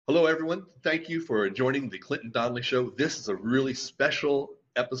Hello, everyone. Thank you for joining the Clinton Donnelly Show. This is a really special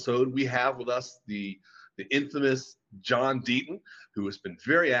episode. We have with us the infamous John Deaton, who has been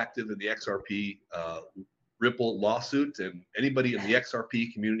very active in the XRP Ripple lawsuit. And anybody in the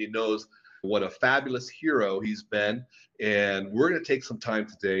XRP community knows what a fabulous hero he's been. And we're going to take some time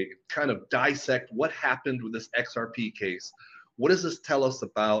today to kind of dissect what happened with this XRP case. What does this tell us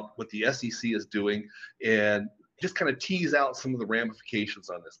about what the SEC is doing? And just kind of tease out some of the ramifications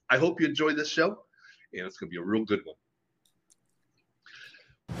on this. I hope you enjoy this show, and it's going to be a real good one.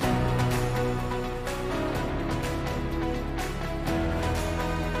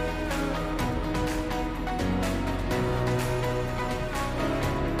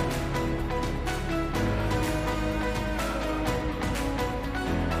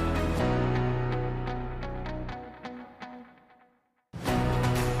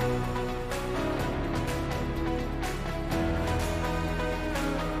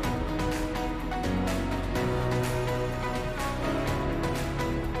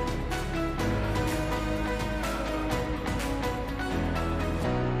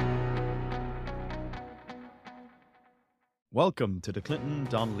 Welcome to the Clinton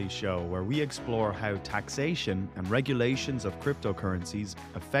Donnelly Show, where we explore how taxation and regulations of cryptocurrencies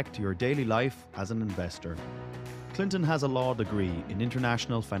affect your daily life as an investor. Clinton has a law degree in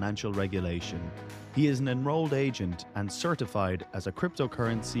international financial regulation. He is an enrolled agent and certified as a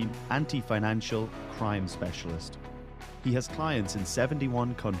cryptocurrency anti-financial crime specialist. He has clients in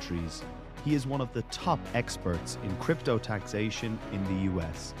 71 countries. He is one of the top experts in crypto taxation in the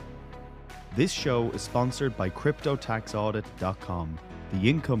US. This show is sponsored by CryptoTaxAudit.com, the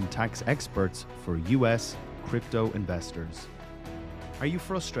income tax experts for US crypto investors. Are you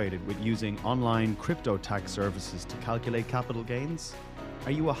frustrated with using online crypto tax services to calculate capital gains?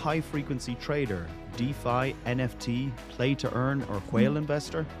 Are you a high-frequency trader, DeFi, NFT, play-to-earn, or whale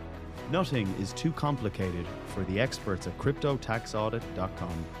investor? Nothing is too complicated for the experts at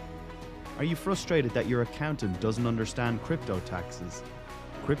CryptoTaxAudit.com. Are you frustrated that your accountant doesn't understand crypto taxes?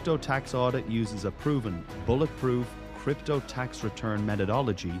 Crypto Tax Audit uses a proven, bulletproof crypto tax return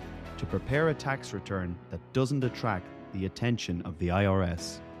methodology to prepare a tax return that doesn't attract the attention of the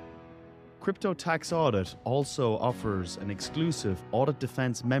IRS. Crypto Tax Audit also offers an exclusive audit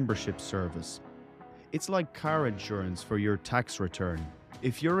defense membership service. It's like car insurance for your tax return.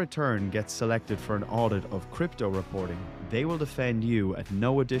 If your return gets selected for an audit of crypto reporting, they will defend you at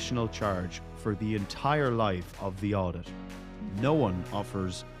no additional charge for the entire life of the audit. No one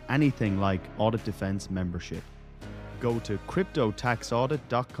offers anything like audit defense membership. Go to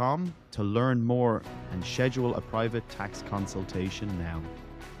CryptoTaxAudit.com to learn more and schedule a private tax consultation now.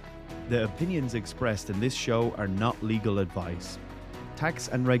 The opinions expressed in this show are not legal advice. Tax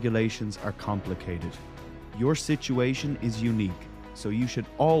and regulations are complicated. Your situation is unique, so you should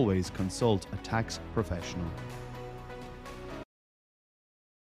always consult a tax professional.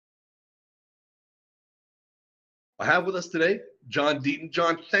 I have with us today John Deaton.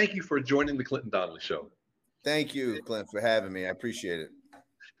 John, thank you for joining the Clinton Donnelly Show. Thank you, Clint, for having me. I appreciate it.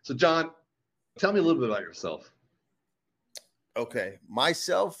 So, John, tell me a little bit about yourself. Okay.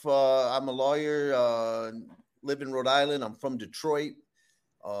 Myself, I'm a lawyer, live in Rhode Island. I'm from Detroit.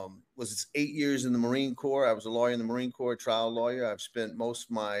 Was 8 years in the Marine Corps. I was a lawyer in the Marine Corps, trial lawyer. I've spent most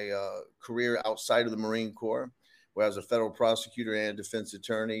of my career outside of the Marine Corps, where I was a federal prosecutor and defense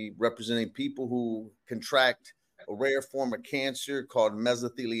attorney representing people who contract a rare form of cancer called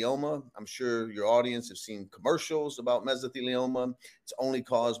mesothelioma. I'm sure your audience have seen commercials about mesothelioma. It's only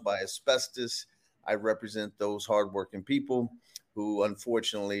caused by asbestos. I represent those hardworking people who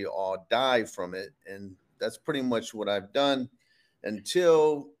unfortunately all die from it. And that's pretty much what I've done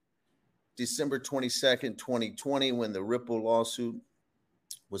until December 22nd, 2020, when the Ripple lawsuit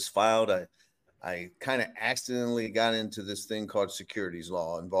was filed. I kind of accidentally got into this thing called securities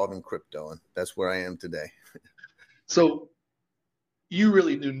law involving crypto, and that's where I am today. So you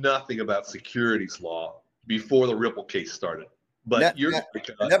really knew nothing about securities law before the Ripple case started. But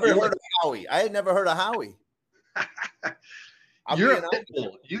never heard of Howie. I had never heard of Howie. You're a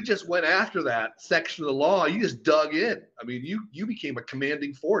pitbull. You just went after that section of the law. You just dug in. I mean, you became a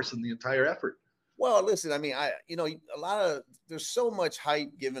commanding force in the entire effort. Well, listen, I mean, there's so much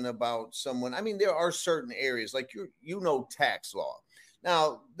hype given about someone. I mean, there are certain areas like tax law.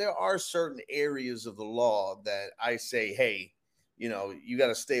 Now, there are certain areas of the law that I say, hey, you got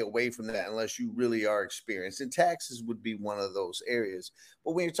to stay away from that unless you really are experienced. And taxes would be one of those areas.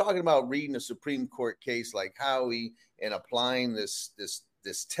 But when you're talking about reading a Supreme Court case like Howie and applying this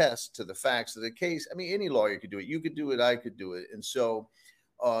test to the facts of the case, I mean, any lawyer could do it. You could do it. I could do it. And so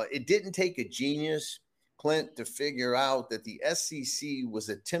it didn't take a genius Clint, to figure out that the SEC was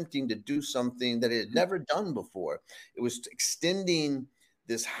attempting to do something that it had never done before. It was extending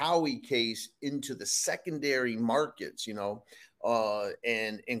this Howey case into the secondary markets,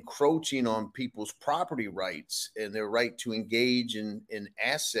 and encroaching on people's property rights and their right to engage in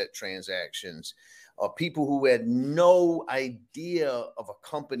asset transactions. People who had no idea of a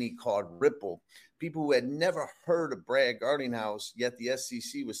company called Ripple, people who had never heard of Brad Garlinghouse, yet the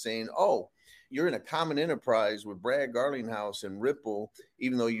SEC was saying, oh, you're in a common enterprise with Brad Garlinghouse and Ripple,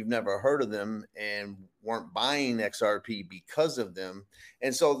 even though you've never heard of them and weren't buying XRP because of them.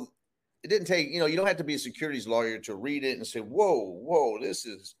 And so it didn't take, you don't have to be a securities lawyer to read it and say, whoa, this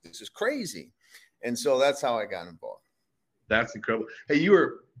is crazy. And so that's how I got involved. That's incredible. Hey,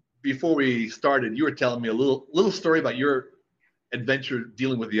 before we started, you were telling me a little story about your adventure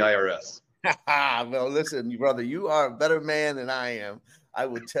dealing with the IRS. Well, listen, brother, you are a better man than I am. I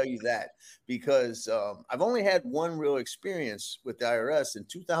would tell you that, because I've only had one real experience with the IRS. In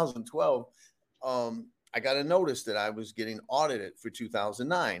 2012, I got a notice that I was getting audited for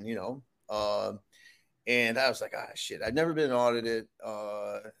 2009, and I was like, shit, I'd never been audited.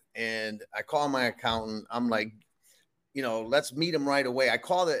 And I called my accountant. I'm like, let's meet him right away. I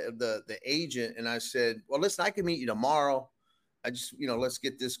called the agent and I said, well, listen, I can meet you tomorrow. I just, let's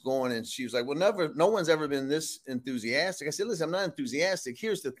get this going. And she was like, well, no one's ever been this enthusiastic. I said, listen, I'm not enthusiastic.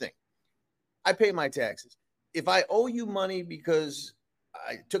 Here's the thing. I pay my taxes. If I owe you money because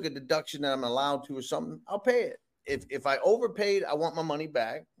I took a deduction that I'm allowed to or something, I'll pay it. If I overpaid, I want my money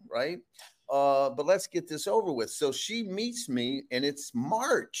back, right? But let's get this over with. So she meets me, and it's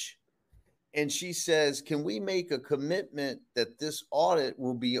March. And she says, can we make a commitment that this audit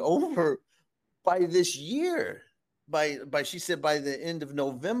will be over by this year? She said by the end of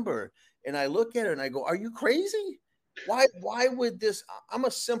November. And I look at her and I go, are you crazy? Why would this? I'm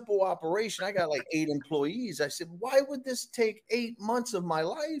a simple operation. I got like 8 employees. I said, why would this take 8 months of my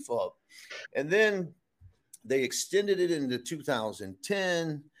life up? And then they extended it into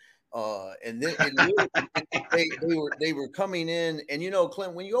 2010. And then they were coming in. And,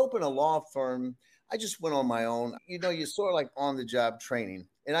 Clint, when you open a law firm, I just went on my own. You're sort of like on the job training.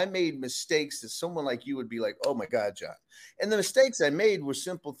 And I made mistakes that someone like you would be like, oh, my God, John. And the mistakes I made were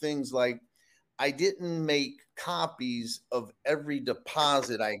simple things like I didn't make copies of every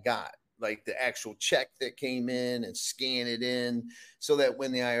deposit I got, like the actual check that came in, and scan it in so that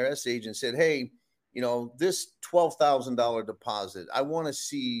when the IRS agent said, hey, this $12,000 deposit, I want to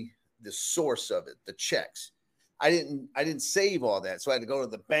see the source of it, the checks. I didn't save all that. So I had to go to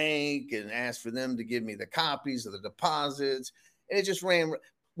the bank and ask for them to give me the copies of the deposits. And it just ran.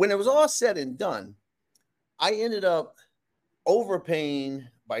 When it was all said and done, I ended up overpaying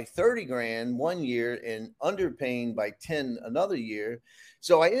by 30 grand one year and underpaying by 10 another year.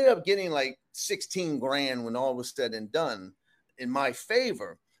 So I ended up getting like 16 grand when all was said and done in my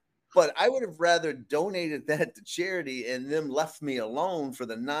favor. But I would have rather donated that to charity and them left me alone for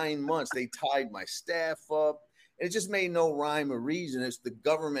the 9 months. They tied my staff up. And it just made no rhyme or reason. It's the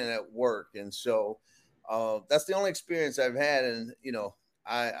government at work. And so that's the only experience I've had. And,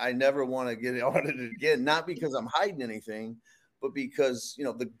 I never want to get audited again, not because I'm hiding anything, but because,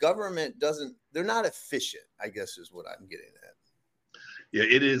 the government they're not efficient, I guess is what I'm getting at. Yeah,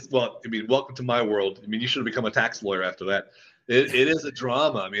 it is. Well, welcome to my world. You should have become a tax lawyer after that. It is a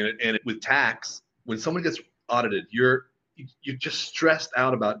drama. And with tax, when someone gets audited, you're just stressed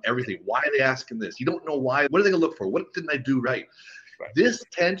out about everything. Why are they asking this? You don't know why. What are they going to look for? What didn't I do right? This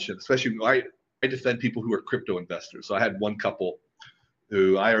tension, especially I defend people who are crypto investors. So I had one couple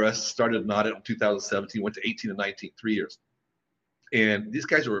who IRS started an audit in 2017, went to 18 and 19, 3 years. And these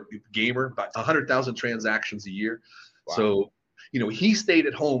guys were gamer, about 100,000 transactions a year. Wow. So, he stayed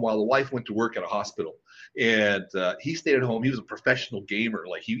at home while the wife went to work at a hospital. And he stayed at home. He was a professional gamer.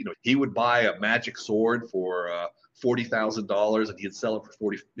 Like he would buy a magic sword for $40,000 and he'd sell it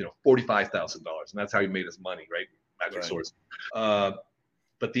for $45,000. And that's how he made his money, right? Magic swords.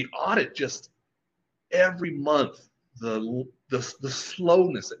 But the audit just every month, the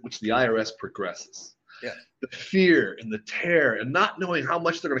slowness at which the IRS progresses, the fear and the terror and not knowing how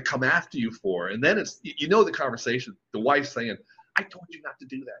much they're going to come after you for. And then it's, the conversation, the wife saying, I told you not to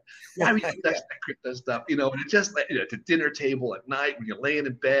do that. Why would you do that crypto stuff? And it just at the dinner table at night when you're laying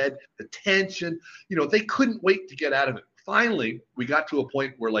in bed, the tension, they couldn't wait to get out of it. Finally, we got to a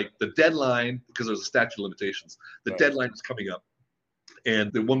point where like the deadline, because there's a statute of limitations, the deadline was coming up.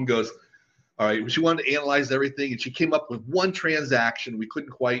 And the woman goes, all right, she wanted to analyze everything. And she came up with one transaction. We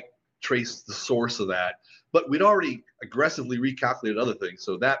couldn't quite trace the source of that, but we'd already aggressively recalculated other things.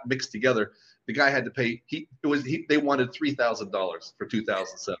 So that mixed together, The guy had to pay. They wanted $3,000 for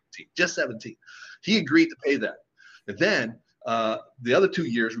 2017, just 17. He agreed to pay that, and then the other 2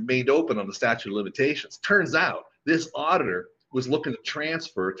 years remained open on the statute of limitations. Turns out this auditor was looking to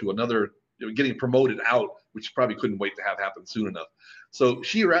transfer to another, getting promoted out, which probably couldn't wait to have happen soon enough. So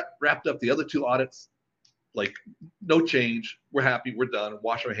she wrapped up the other 2 audits, like no change. We're happy. We're done.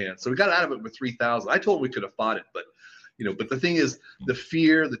 Wash our hands. So we got out of it with 3,000. I told him we could have fought it, but but the thing is, the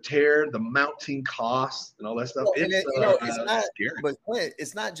fear, the terror, the mounting costs, and all that stuff. Well, it's not scary. But Clint,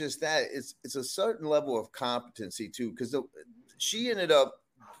 it's not just that. It's a certain level of competency too, because she ended up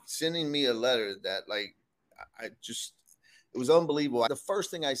sending me a letter that, like, it was unbelievable. The first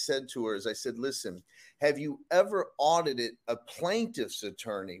thing I said to her is, I said, listen, have you ever audited a plaintiff's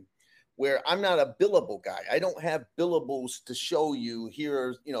attorney where I'm not a billable guy? I don't have billables to show you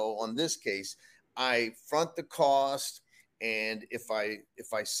here, on this case. I front the cost, and if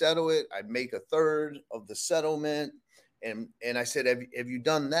I settle it, I make 1/3 of the settlement. And I said, have you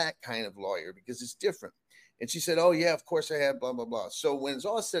done that kind of lawyer? Because it's different. And she said, oh yeah, of course I have, blah, blah, blah. So when it's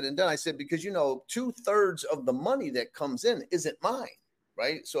all said and done, I said, because 2/3 of the money that comes in isn't mine,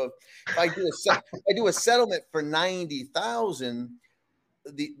 right? So if I do a settlement for $90,000,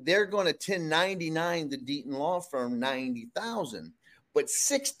 they're going to 1099 the Deaton law firm $90,000, but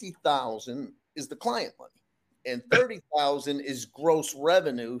 $60,000 is the client money, and $30,000 is gross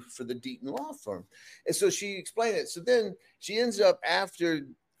revenue for the Deaton law firm. And so she explained it. So then she ends up, after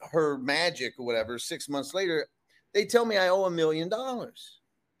her magic or whatever, 6 months later, they tell me I owe $1 million.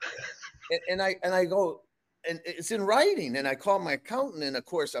 and I go, and it's in writing. And I call my accountant, and of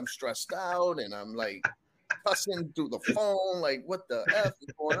course I'm stressed out, and I'm like cussing through the phone, like, what the F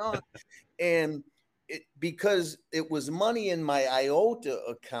is going on? And because it was money in my IOTA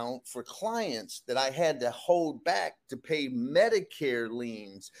account for clients that I had to hold back to pay Medicare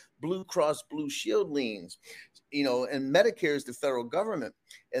liens, Blue Cross Blue Shield liens, and Medicare is the federal government.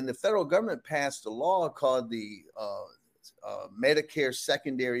 And the federal government passed a law called the Medicare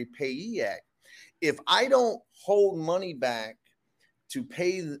Secondary Payee Act. If I don't hold money back to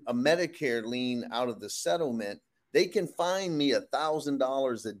pay a Medicare lien out of the settlement, they can fine me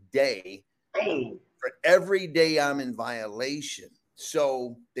 $1,000 a day for every day I'm in violation.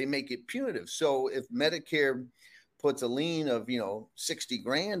 So they make it punitive. So if Medicare puts a lien of, 60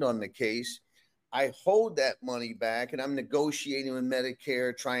 grand on the case, I hold that money back, and I'm negotiating with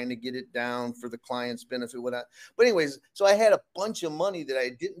Medicare, trying to get it down for the client's benefit. But anyways, so I had a bunch of money that I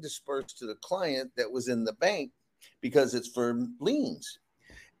didn't disperse to the client that was in the bank because it's for liens.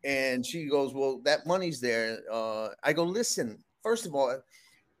 And she goes, well, that money's there. I go, listen, first of all,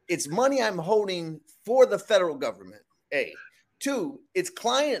 it's money I'm holding for the federal government. A. 2, it's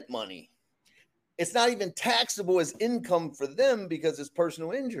client money. It's not even taxable as income for them because it's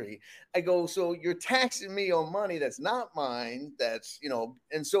personal injury. I go, so you're taxing me on money that's not mine. That's,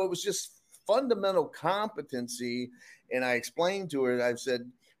 and so it was just fundamental competency. And I explained to her, I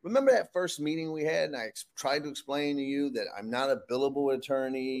said, remember that first meeting we had? And I tried to explain to you that I'm not a billable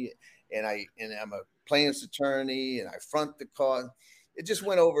attorney, and I'm a plaintiff's attorney, and I front the cost. It just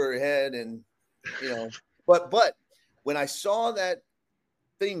went over her head, and but when I saw that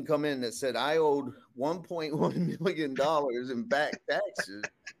thing come in that said I owed $1.1 million in back taxes,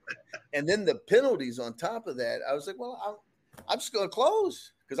 and then the penalties on top of that, I was like, well, I'm just going to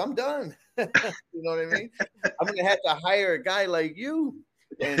close because I'm done. You know what I mean? I'm going to have to hire a guy like you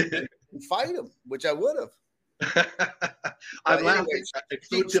and fight him, which I would have. I'm laughing. It's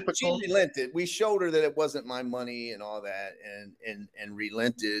so typical. She relented. We showed her that it wasn't my money and all that, and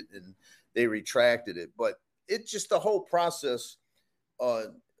relented, and they retracted it. But it's just the whole process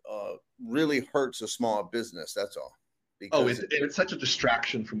really hurts a small business. That's all. It's such a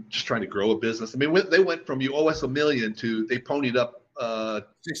distraction from just trying to grow a business. I mean, they went from you owe us $1 million to they ponied up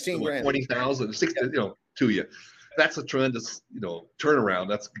 16 grand, 20,000, 60, to you. That's a tremendous, turnaround.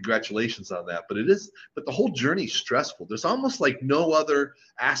 That's congratulations on that. But the whole journey is stressful. There's almost like no other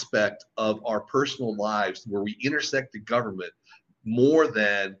aspect of our personal lives where we intersect the government more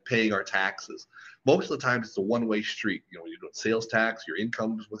than paying our taxes. Most of the time, it's a one-way street. You're doing sales tax, your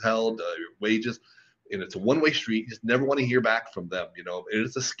income is withheld, your wages, and it's a one-way street. You just never want to hear back from them.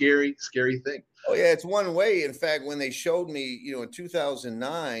 It's a scary, scary thing. Oh yeah, it's one way. In fact, when they showed me, in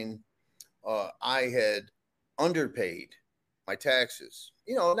 2009, I had underpaid my taxes.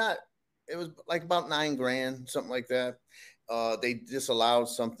 It was like about $9 grand, something like that. They disallowed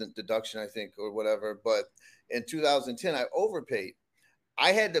something deduction, I think, or whatever. But in 2010, I overpaid.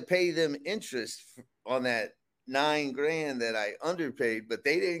 I had to pay them interest on that $9,000 that I underpaid, but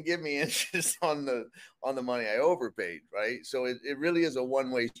they didn't give me interest on the money I overpaid, right? So it really is a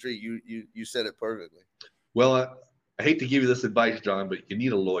one-way street. You said it perfectly. Well, I hate to give you this advice, John, but you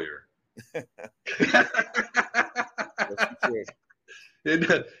need a lawyer.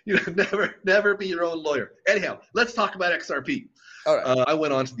 Never be your own lawyer. Anyhow, let's talk about XRP. All right. I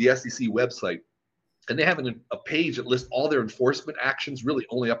went on to the SEC website, and they have a page that lists all their enforcement actions, really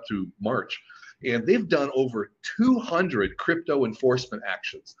only up to March. And they've done over 200 crypto enforcement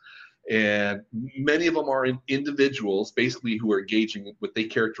actions. And many of them are individuals, basically, who are engaging in what they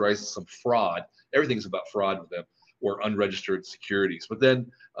characterize as some fraud. Everything's about fraud with them, or unregistered securities. But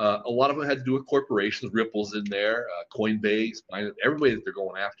then a lot of them had to do with corporations. Ripple's in there, Coinbase, everybody that they're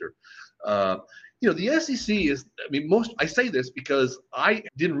going after. The SEC is, I say this because I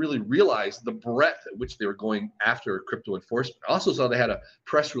didn't really realize the breadth at which they were going after crypto enforcement. I also saw they had a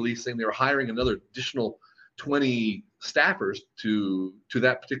press release saying they were hiring another additional 20 staffers to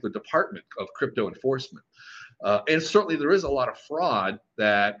that particular department of crypto enforcement. And certainly there is a lot of fraud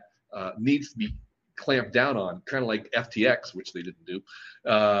that needs to be clamped down on, kind of like FTX, which they didn't do.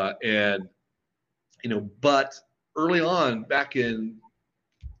 But early on, back in,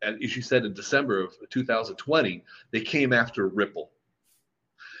 as you said, in December of 2020, they came after Ripple.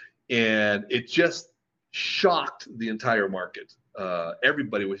 And it just shocked the entire market.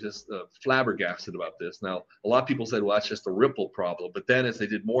 Everybody was just flabbergasted about this. Now, a lot of people said, well, that's just a Ripple problem. But then as they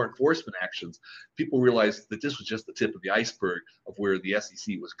did more enforcement actions, people realized that this was just the tip of the iceberg of where the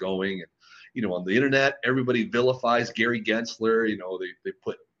SEC was going. And, on the internet, everybody vilifies Gary Gensler. They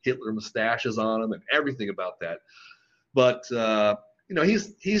put Hitler mustaches on him and everything about that. But,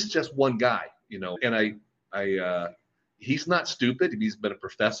 he's just one guy, and he's not stupid. He's been a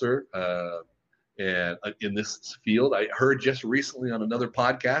professor and in this field. I heard just recently on another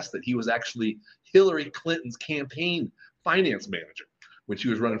podcast that he was actually Hillary Clinton's campaign finance manager when she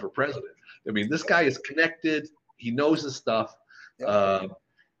was running for president. This guy is connected. He knows his stuff.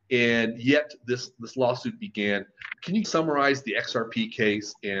 And yet this lawsuit began. Can you summarize the XRP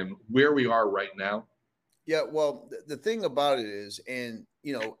case and where we are right now? Yeah, well, the thing about it is, and,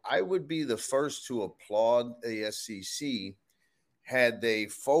 I would be the first to applaud the SEC had they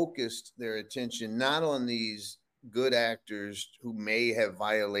focused their attention not on these good actors who may have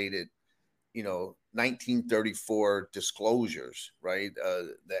violated, 1934 disclosures, right?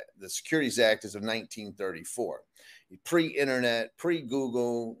 That the Securities Act is of 1934, pre-internet,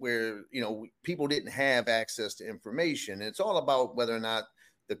 pre-Google, where, people didn't have access to information. And it's all about whether or not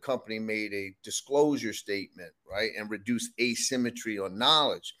the company made a disclosure statement, right, and reduced asymmetry on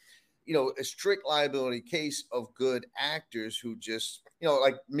knowledge. A strict liability case of good actors who just,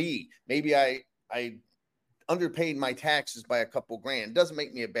 like me, maybe I underpaid my taxes by a couple grand. Doesn't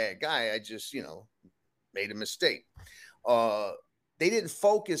make me a bad guy. I just, made a mistake. They didn't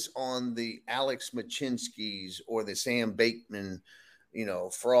focus on the Alex Machinskys or the Sam Bankman,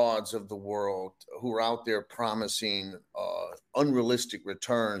 frauds of the world who are out there promising unrealistic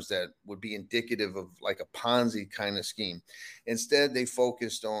returns that would be indicative of like a Ponzi kind of scheme. Instead, they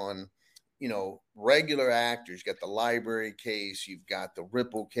focused on, regular actors. You got the library case, you've got the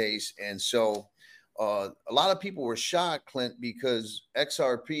Ripple case. And so a lot of people were shocked, Clint, because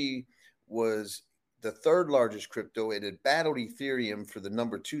XRP was the third largest crypto. It had battled Ethereum for the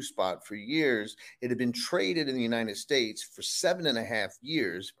number 2 spot for years. It had been traded in the United States for 7.5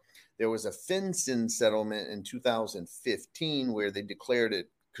 years. There was a FinCEN settlement in 2015 where they declared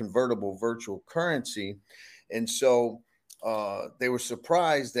it convertible virtual currency. And so they were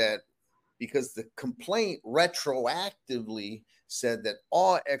surprised that, because the complaint retroactively said that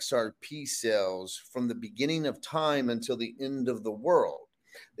all XRP sales from the beginning of time until the end of the world.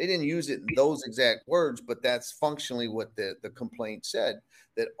 They didn't use it in those exact words, but that's functionally what the complaint said,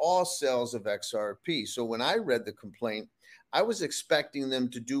 that all sales of XRP. So when I read the complaint, I was expecting them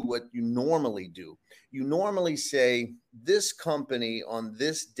to do what you normally do. You normally say, this company on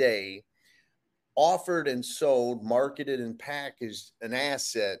this day offered and sold, marketed and packaged an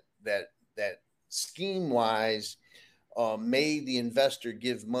asset that scheme-wise made the investor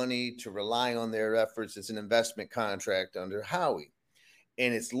give money to rely on their efforts as an investment contract under Howey.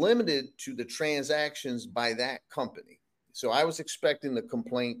 And it's limited to the transactions by that company. So I was expecting the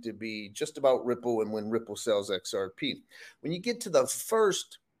complaint to be just about Ripple and when Ripple sells XRP. When you get to the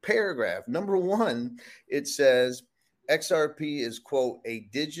first paragraph, number 1, it says XRP is, quote, a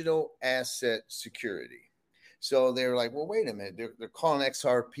digital asset security. So they're like, well, wait a minute. They're calling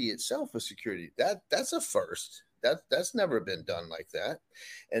XRP itself a security. That's a first. That's never been done like that.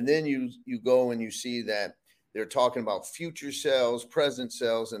 And then you go and you see that they're talking about future sales, present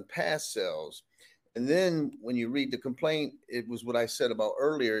sales, and past sales. And then when you read the complaint, it was what I said about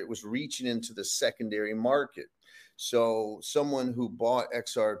earlier. It was reaching into the secondary market. So someone who bought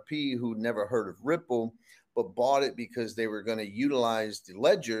XRP who never heard of Ripple, but bought it because they were going to utilize the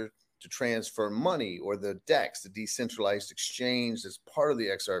ledger to transfer money, or the DEX, the decentralized exchange, that's part of the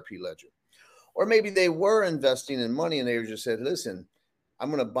XRP ledger. Or maybe they were investing in money and they just said, listen, I'm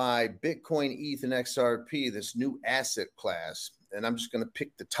going to buy Bitcoin, ETH, and XRP, this new asset class, and I'm just going to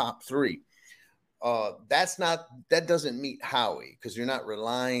pick the top three. That doesn't meet Howey, because you're not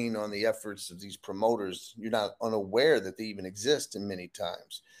relying on the efforts of these promoters. You're not unaware that they even exist in many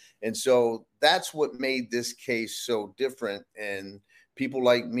times. And so that's what made this case so different. And people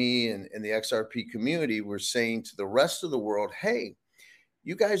like me and the XRP community were saying to the rest of the world, hey,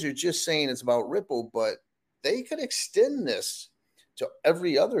 you guys are just saying it's about Ripple, but they could extend this to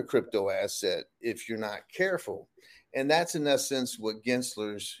every other crypto asset if you're not careful. And that's in essence what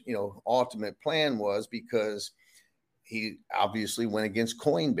Gensler's, ultimate plan was, because he obviously went against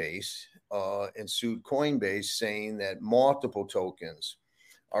Coinbase and sued Coinbase, saying that multiple tokens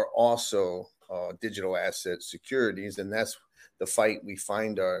are also digital asset securities. And that's the fight we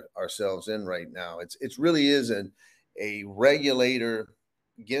find ourselves in right now. It really is a regulator.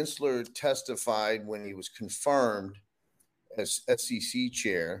 Gensler testified when he was confirmed as SEC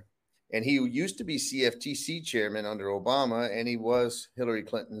chair. And he used to be CFTC chairman under Obama, and he was Hillary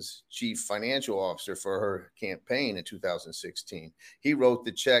Clinton's chief financial officer for her campaign in 2016. He wrote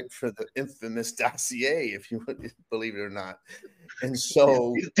the check for the infamous dossier, if you would believe it or not. And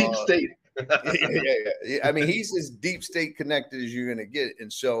so he's deep state. yeah. I mean, he's as deep state connected as you're going to get.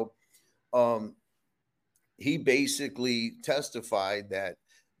 And so he basically testified that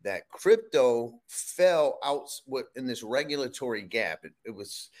crypto fell out in this regulatory gap. There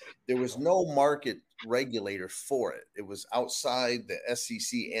was no market regulator for it. It was outside the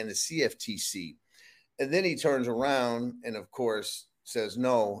SEC and the CFTC. And then he turns around and, of course, says,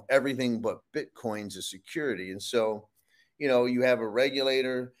 no, everything but Bitcoin's a security. And so, you have a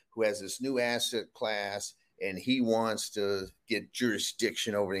regulator who has this new asset class, and he wants to get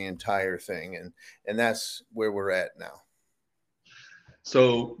jurisdiction over the entire thing. And that's where we're at now.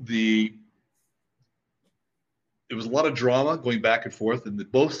 So there was a lot of drama going back and forth,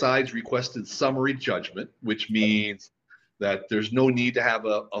 and both sides requested summary judgment, which means that there's no need to have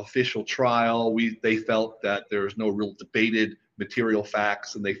an official trial. They felt that there was no real debated material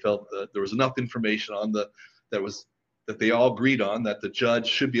facts, and they felt that there was enough information that they all agreed on, that the judge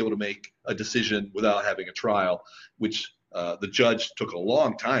should be able to make a decision without having a trial, which the judge took a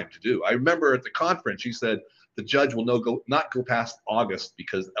long time to do. I remember at the conference, he said, the judge will not go past August,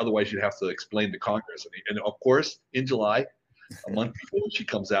 because otherwise you'd have to explain to Congress. And of course, in July, a month before, she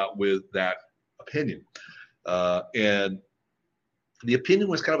comes out with that opinion. And the opinion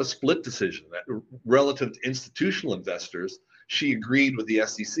was kind of a split decision, that relative to institutional investors, she agreed with the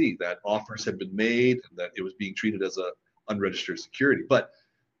SEC that offers had been made and that it was being treated as an unregistered security. But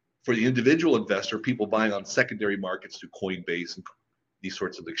for the individual investor, people buying on secondary markets through Coinbase and these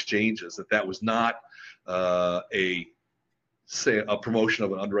sorts of exchanges, that was not a promotion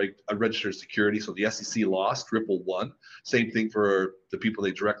of an unregistered security. So the SEC lost, Ripple won. Same thing for the people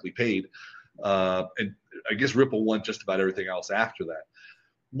they directly paid. And I guess Ripple won just about everything else after that.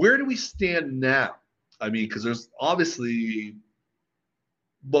 Where do we stand now? I mean, because there's obviously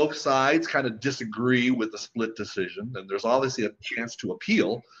both sides kind of disagree with the split decision, and there's obviously a chance to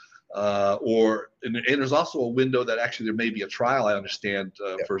appeal. And there's also a window that actually there may be a trial, I understand,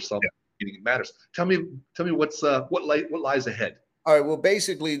 for some matters. Tell me what lies ahead. All right. Well,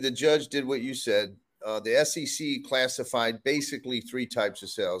 basically, the judge did what you said. The SEC classified basically three types of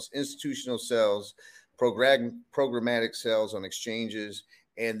sales: institutional sales, programmatic sales on exchanges,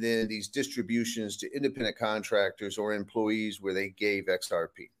 and then these distributions to independent contractors or employees where they gave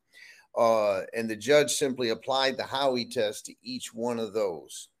XRP. And the judge simply applied the Howey test to each one of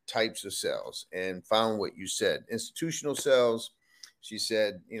those types of sales and found what you said. Institutional sales, she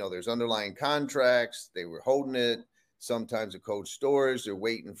said, there's underlying contracts. They were holding it. Sometimes the cold storage, they're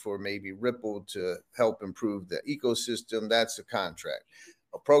waiting for maybe Ripple to help improve the ecosystem. That's a contract.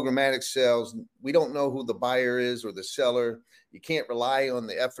 Programmatic sales, we don't know who the buyer is or the seller. You can't rely on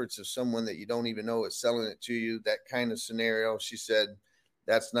the efforts of someone that you don't even know is selling it to you. That kind of scenario, she said,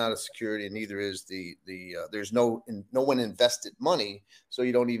 that's not a security, and neither is there's no one invested money, so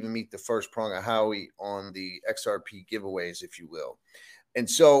you don't even meet the first prong of Howey on the XRP giveaways, if you will. And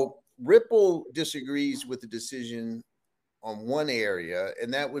so Ripple disagrees with the decision on one area,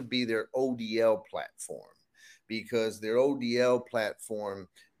 and that would be their ODL platform, because their ODL platform,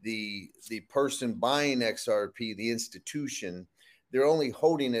 the person buying XRP, the institution, they're only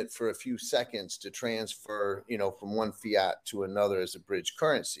holding it for a few seconds to transfer, from one fiat to another as a bridge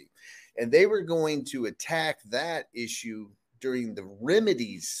currency. And they were going to attack that issue during the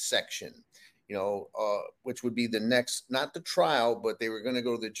remedies section, which would be the next, not the trial, but they were going to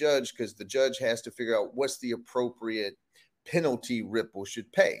go to the judge, because the judge has to figure out what's the appropriate penalty Ripple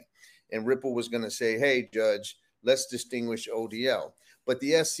should pay. And Ripple was going to say, hey, judge, let's distinguish ODL. But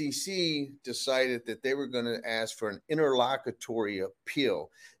the SEC decided that they were going to ask for an interlocutory appeal.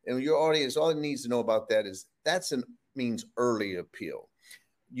 And your audience, all it needs to know about that is means early appeal.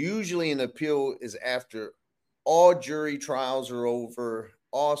 Usually an appeal is after all jury trials are over,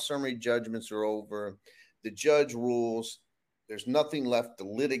 all summary judgments are over, the judge rules, there's nothing left to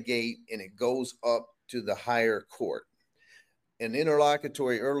litigate, and it goes up to the higher court. An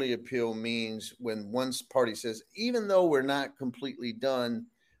interlocutory early appeal means when one party says, even though we're not completely done,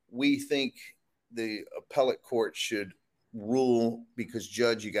 we think the appellate court should rule because,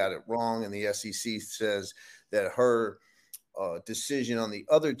 judge, you got it wrong. And the SEC says that her decision on the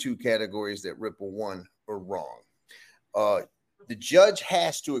other two categories that Ripple won are wrong. The judge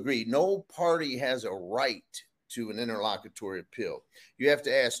has to agree. No party has a right to an interlocutory appeal. You have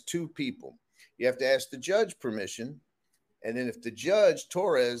to ask two people. You have to ask the judge permission. And then if the judge,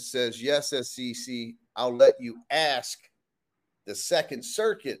 Torres, says, yes, SEC, I'll let you ask the Second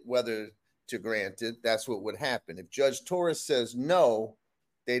Circuit whether to grant it, that's what would happen. If Judge Torres says no,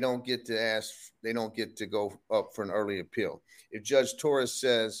 they don't get to ask, they don't get to go up for an early appeal. If Judge Torres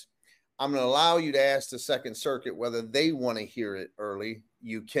says, I'm going to allow you to ask the Second Circuit whether they want to hear it early,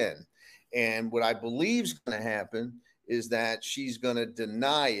 you can. And what I believe is going to happen is that she's going to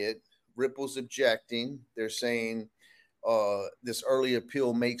deny it. Ripple's objecting. They're saying, this early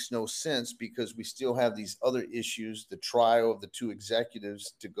appeal makes no sense because we still have these other issues, the trial of the two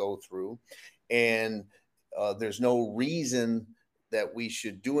executives to go through. And there's no reason that we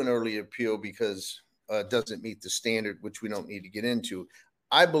should do an early appeal because it doesn't meet the standard, which we don't need to get into.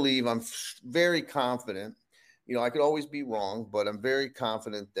 I believe, I'm very confident, I could always be wrong, but I'm very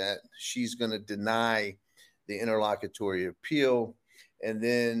confident that she's going to deny the interlocutory appeal. And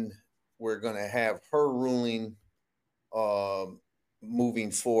then we're going to have her ruling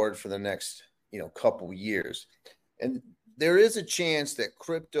moving forward for the next, couple years. And there is a chance that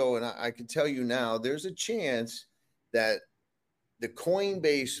crypto, and I can tell you now, there's a chance that the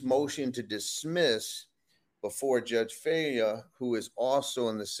Coinbase motion to dismiss before Judge Feya, who is also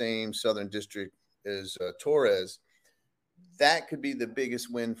in the same Southern District as Torres, that could be the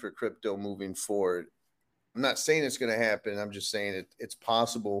biggest win for crypto moving forward. I'm not saying it's going to happen. I'm just saying it's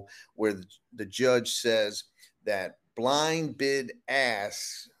possible where the judge says that blind bid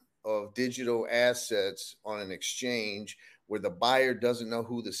asks of digital assets on an exchange where the buyer doesn't know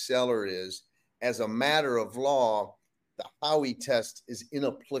who the seller is, as a matter of law, the Howey test is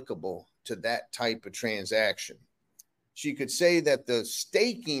inapplicable to that type of transaction. She could say that the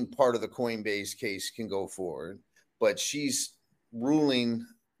staking part of the Coinbase case can go forward, but she's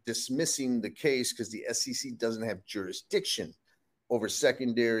dismissing the case because the SEC doesn't have jurisdiction over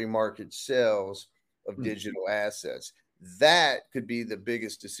secondary market sales of digital assets. That could be the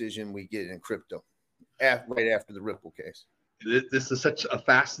biggest decision we get in crypto right after the Ripple case. This is such a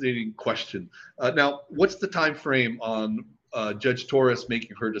fascinating question. Now, what's the time frame on Judge Torres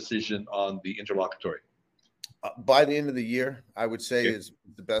making her decision on the interlocutory? By the end of the year, I would say is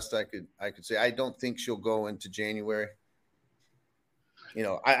the best I could say. I don't think she'll go into January.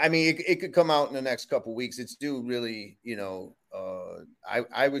 I mean, it could come out in the next couple of weeks. It's due really,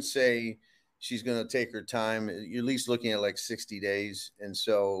 I would say she's going to take her time. You're at least looking at like 60 days. And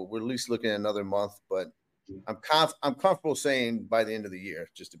so we're at least looking at another month, but I'm comfortable saying by the end of the year,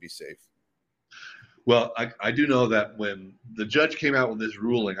 just to be safe. Well, I do know that when the judge came out with this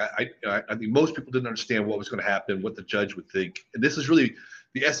ruling, I think most people didn't understand what was going to happen, what the judge would think. And this is really,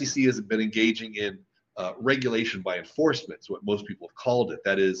 the SEC has been engaging in regulation by enforcement, is what most people have called it.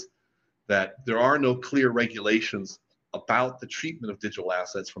 That is, that there are no clear regulations about the treatment of digital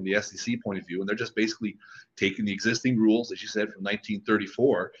assets from the SEC point of view. And they're just basically taking the existing rules, as you said, from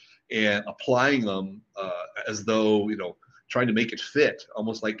 1934 and applying them as though, trying to make it fit,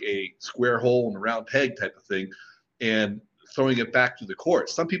 almost like a square hole in a round peg type of thing, and throwing it back to the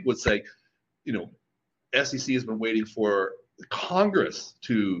courts. Some people would say, SEC has been waiting for Congress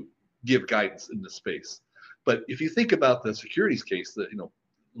to give guidance in this space. But if you think about the securities case, the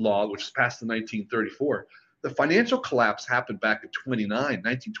law, which was passed in 1934, the financial collapse happened back in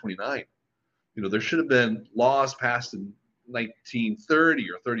 1929. There should have been laws passed in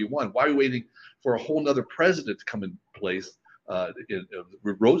 1930 or 31. Why are we waiting for a whole nother president to come in place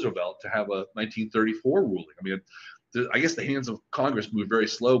with Roosevelt to have a 1934 ruling? I mean, I guess the hands of Congress move very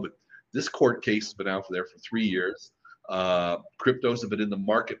slow, but this court case has been out there for 3 years. Cryptos have been in the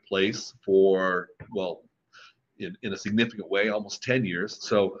marketplace for, well, in a significant way, almost 10 years.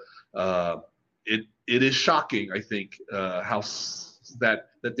 So it is shocking, I think, how that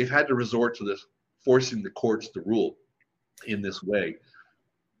they've had to resort to this, forcing the courts to rule in this way.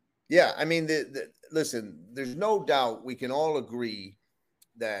 Yeah, I mean, listen, there's no doubt we can all agree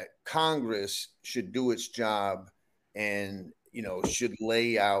that Congress should do its job and, you know, should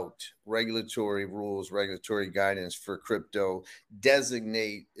lay out regulatory rules, regulatory guidance for crypto,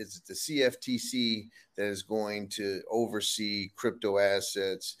 designate it's the CFTC that is going to oversee crypto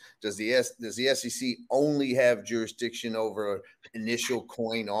assets. Does the SEC only have jurisdiction over initial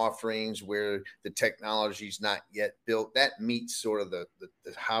coin offerings where the technology is not yet built? That meets sort of the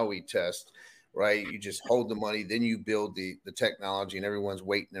Howey test, right? You just hold the money, then you build the technology, and everyone's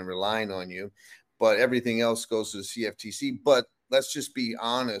waiting and relying on you. But everything else goes to the CFTC. But let's just be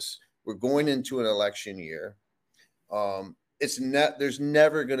honest. We're going into an election year. There's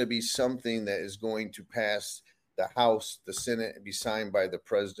never going to be something that is going to pass the House, the Senate, and be signed by the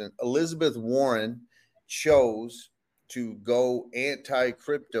president. Elizabeth Warren chose to go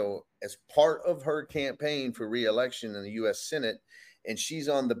anti-crypto as part of her campaign for re-election in the U.S. Senate. And she's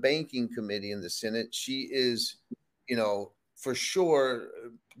on the banking committee in the Senate. She is, you know, for sure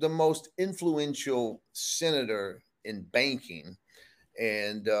the most influential senator in banking.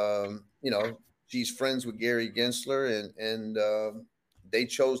 And, you know, she's friends with Gary Gensler, and they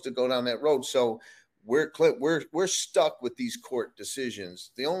chose to go down that road. So we're stuck with these court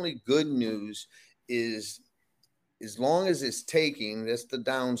decisions. The only good news is, as long as it's taking, that's the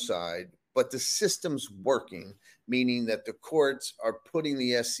downside, but the system's working, meaning that the courts are putting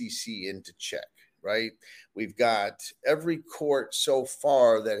the SEC into check, right? We've got every court so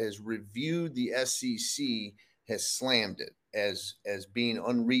far that has reviewed the SEC has slammed it as being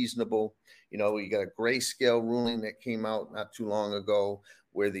unreasonable. You know, you got a grayscale ruling that came out not too long ago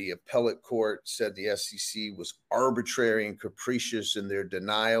where the appellate court said the SEC was arbitrary and capricious in their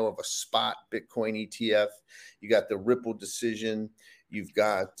denial of a spot Bitcoin ETF. You got the Ripple decision. You've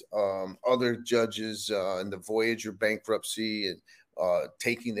got other judges in the Voyager bankruptcy and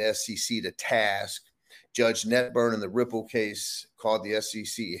taking the SEC to task. Judge Netburn in the Ripple case called the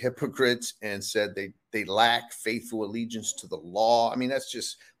SEC hypocrites and said they lack faithful allegiance to the law. I mean, that's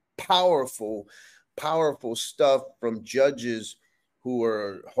just powerful, powerful stuff from judges who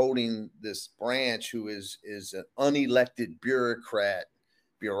are holding this branch, who is an unelected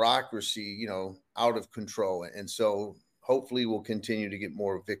bureaucracy, you know, out of control. And so hopefully we'll continue to get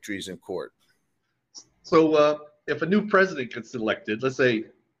more victories in court. So if a new president gets elected, let's say,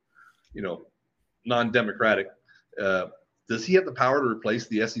 you know, non-democratic, does he have the power to replace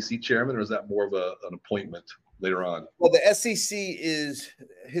the SEC chairman, or is that more of an appointment later on? Well, the SEC is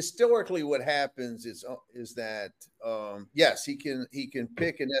historically what happens is that yes, he can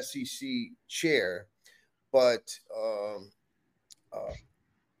pick an SEC chair, but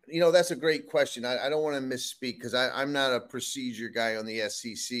you know, that's a great question. I don't want to misspeak because I'm not a procedure guy on the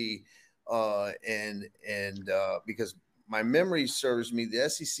SEC, and because my memory serves me, the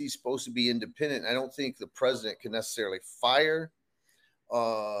SEC is supposed to be independent. I don't think the president can necessarily fire,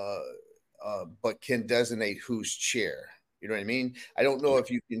 but can designate who's chair. You know what I mean? I don't know if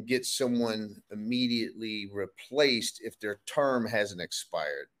you can get someone immediately replaced if their term hasn't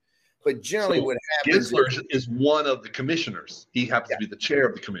expired. But generally, what happens is one of the commissioners. He happens to be the chair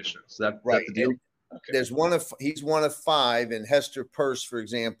of the commissioners. That's the deal. Okay. He's one of five, and Hester Peirce, for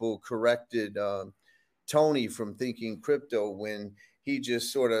example, corrected Tony from Thinking Crypto when he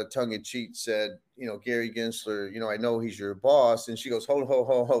just sort of tongue-in-cheek said, you know, Gary Gensler, you know, I know he's your boss. And she goes, hold,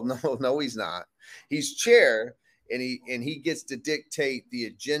 no, he's not. He's chair, and he gets to dictate the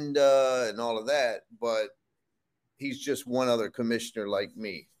agenda and all of that, but he's just one other commissioner like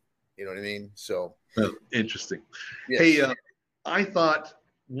me. You know what I mean? So interesting. Yes. Hey, I thought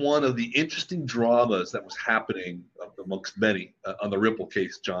one of the interesting dramas that was happening amongst many on the Ripple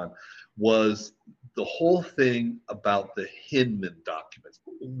case, John, was the whole thing about the Hinman documents.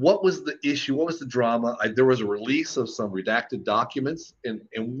 What was the issue? What was the drama? There was a release of some redacted documents. And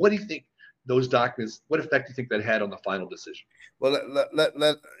what do you think those documents, what effect do you think that had on the final decision? Well,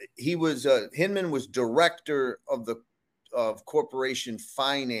 Hinman was director of corporation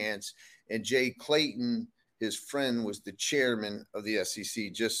finance, and Jay Clayton, his friend, was the chairman of the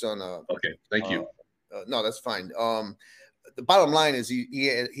SEC. Just on a okay, thank you. No, that's fine. The bottom line is he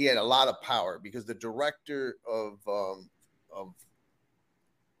had a lot of power because the director of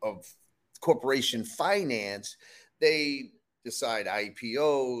corporation finance, they decide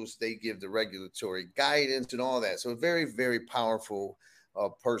IPOs. They give the regulatory guidance and all that. So a very, very powerful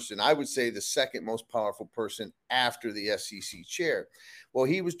person. I would say the second most powerful person after the SEC chair. Well,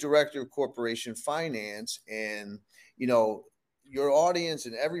 he was director of corporation finance, and your audience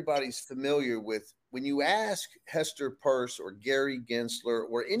and everybody's familiar with when you ask Hester Peirce or Gary Gensler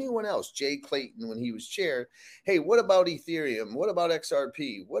or anyone else, Jay Clayton when he was chair, hey, what about Ethereum? What about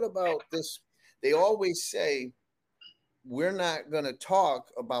XRP? What about this? They always say, we're not going to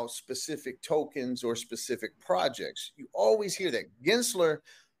talk about specific tokens or specific projects. You always hear that. Gensler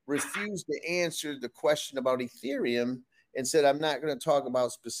refused to answer the question about Ethereum and said, I'm not going to talk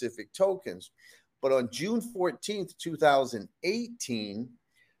about specific tokens. But on June 14th, 2018,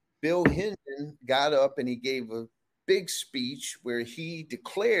 Bill Hinman got up and he gave a big speech where he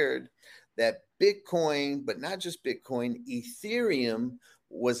declared that Bitcoin, but not just Bitcoin, Ethereum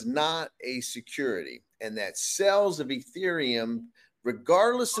was not a security, and that sales of Ethereum,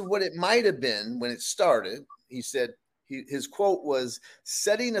 regardless of what it might have been when it started, he said, his quote was,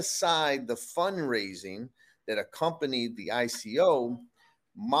 setting aside the fundraising that accompanied the ICO,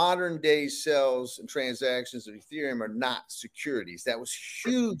 modern day sales and transactions of Ethereum are not securities. That was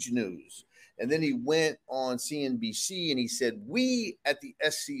huge news. And then he went on CNBC and he said, we at the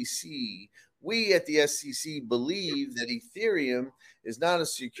SEC believe that Ethereum is not a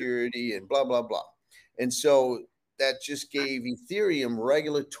security and blah, blah, blah. And so that just gave Ethereum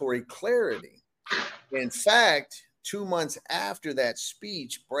regulatory clarity. In fact, 2 months after that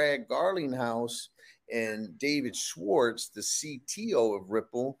speech, Brad Garlinghouse and David Schwartz, the CTO of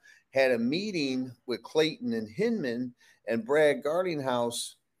Ripple, had a meeting with Clayton and Hinman, and Brad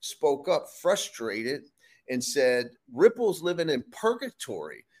Garlinghouse spoke up frustrated and said, Ripple's living in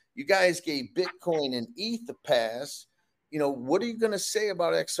purgatory. You guys gave Bitcoin and ETH a pass. What are you going to say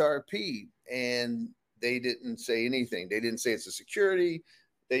about XRP? And they didn't say anything. They didn't say it's a security.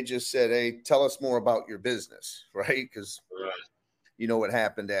 They just said, hey, tell us more about your business, right? Because you know what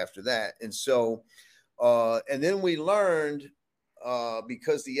happened after that. And so, and then we learned,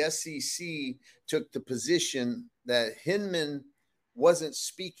 because the SEC took the position that Hinman wasn't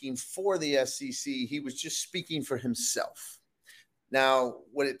speaking for the SEC, he was just speaking for himself. Now,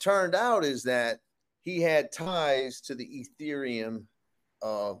 what it turned out is that he had ties to the Ethereum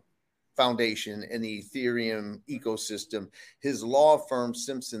Foundation and the Ethereum ecosystem. His law firm,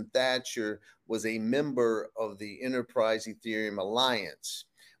 Simpson Thacher, was a member of the Enterprise Ethereum Alliance,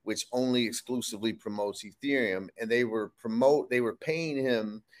 which only exclusively promotes Ethereum. And they were paying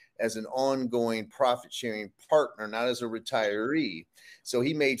him as an ongoing profit-sharing partner, not as a retiree. So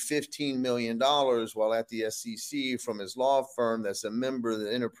he made $15 million while at the SEC from his law firm that's a member of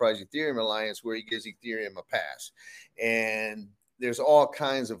the Enterprise Ethereum Alliance, where he gives Ethereum a pass. And there's all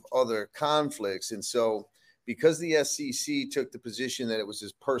kinds of other conflicts. And so because the SEC took the position that it was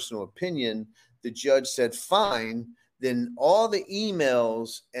his personal opinion, the judge said, fine, then all the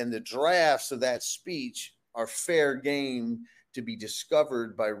emails and the drafts of that speech are fair game to be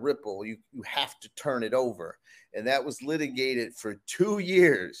discovered by Ripple. You have to turn it over. And that was litigated for 2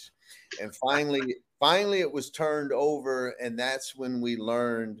 years. And finally it was turned over. And that's when we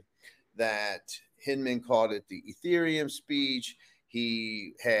learned that Hinman called it the Ethereum speech.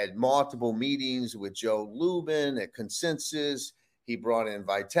 He had multiple meetings with Joe Lubin at Consensus. He brought in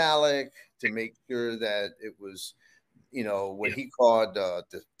Vitalik to make sure that it was, what he called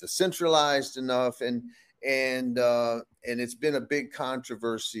decentralized enough. And it's been a big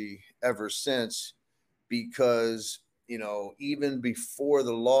controversy ever since, because, even before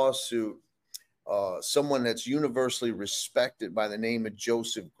the lawsuit, someone that's universally respected by the name of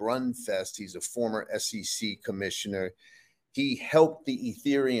Joseph Grunfest, he's a former SEC commissioner. He helped the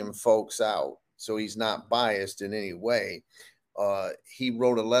Ethereum folks out, so he's not biased in any way. He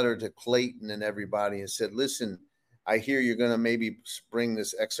wrote a letter to Clayton and everybody and said, listen, I hear you're going to maybe bring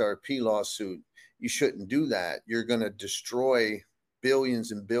this XRP lawsuit. You shouldn't do that. You're going to destroy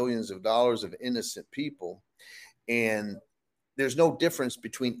billions and billions of dollars of innocent people. And there's no difference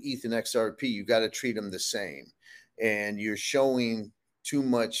between ETH and XRP. You got to treat them the same. And you're showing too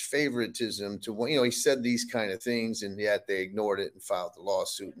much favoritism to, he said these kind of things, and yet they ignored it and filed the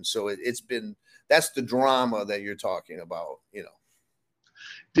lawsuit. And so that's the drama that you're talking about,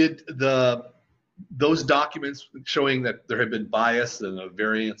 Did those documents showing that there had been bias and a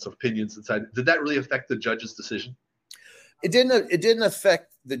variance of opinions inside, did that really affect the judge's decision? It didn't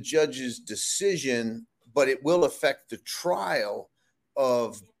affect the judge's decision, but it will affect the trial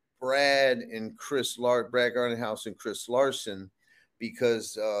of Brad Garlinghouse and Chris Larson,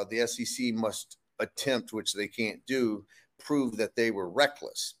 because the SEC must attempt, which they can't do, prove that they were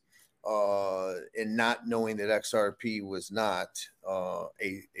reckless. and not knowing that XRP was not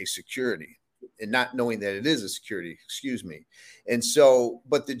a security, and not knowing that it is a security, excuse me. And so,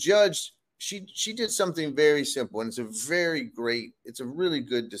 but the judge, she did something very simple, and it's a really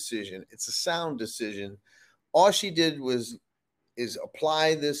good decision. It's a sound decision. All she did is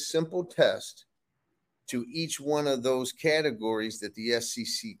apply this simple test to each one of those categories that the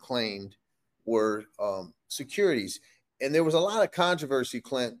SEC claimed were securities. And there was a lot of controversy,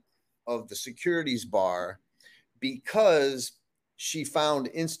 Clint, of the securities bar, because she found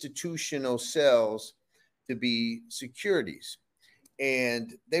institutional sales to be securities.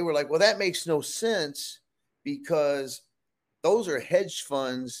 And they were like, well, that makes no sense, because those are hedge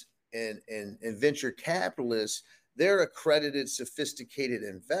funds and venture capitalists. They're accredited, sophisticated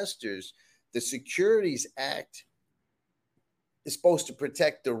investors. The Securities Act is supposed to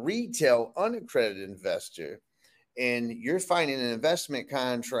protect the retail unaccredited investor. And you're finding an investment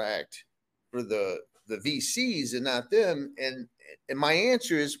contract for the VCs and not them. And my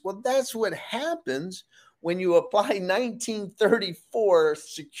answer is, well, that's what happens when you apply 1934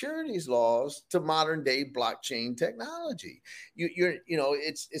 securities laws to modern day blockchain technology. You're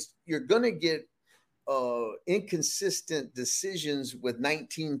going to get inconsistent decisions with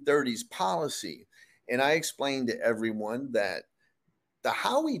 1930s policy. And I explained to everyone that the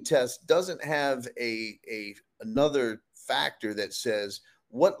Howey test doesn't have another factor that says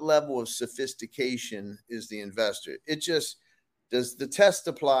what level of sophistication is the investor. It just, does the test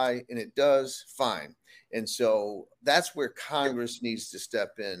apply? And it does, fine. And so that's where Congress needs to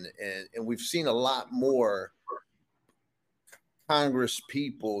step in. And we've seen a lot more Congress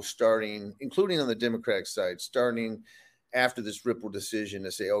people starting, including on the Democratic side, starting after this Ripple decision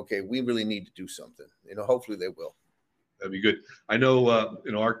to say, okay, we really need to do something. Hopefully they will. That'd be good. I know,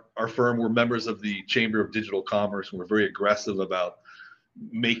 our firm, we're members of the Chamber of Digital Commerce, and we're very aggressive about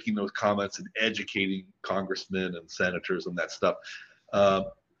making those comments and educating congressmen and senators and that stuff.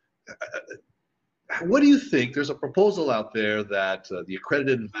 What do you think? There's a proposal out there that the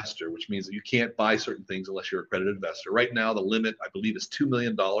accredited investor, which means that you can't buy certain things unless you're an accredited investor. Right now, the limit, I believe, is $2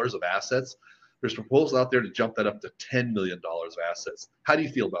 million of assets. There's a proposal out there to jump that up to $10 million of assets. How do you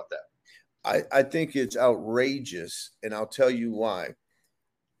feel about that? I think it's outrageous, and I'll tell you why.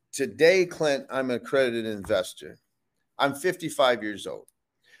 Today, Clint, I'm an accredited investor. I'm 55 years old.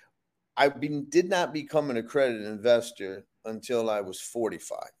 I did not become an accredited investor until I was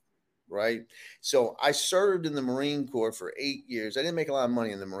 45, right? So I served in the Marine Corps for 8 years. I didn't make a lot of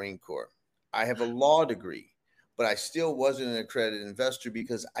money in the Marine Corps. I have a law degree, but I still wasn't an accredited investor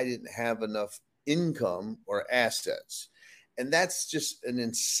because I didn't have enough income or assets. And that's just an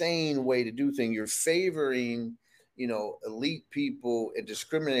insane way to do things. You're favoring, elite people and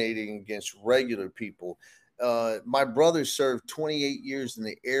discriminating against regular people. My brother served 28 years in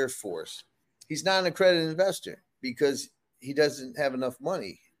the Air Force. He's not an accredited investor because he doesn't have enough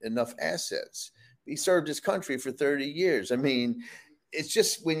money, enough assets. He served his country for 30 years. I mean, it's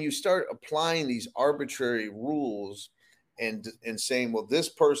just when you start applying these arbitrary rules and saying, well, this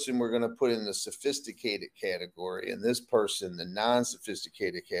person we're going to put in the sophisticated category and this person the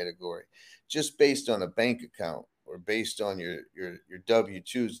non-sophisticated category, just based on a bank account or based on your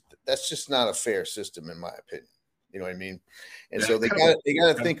W-2s, that's just not a fair system, in my opinion. You know what I mean? And so they got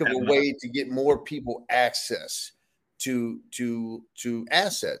to think of a way to get more people access to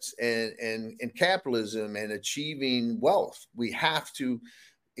assets and capitalism and achieving wealth. We have to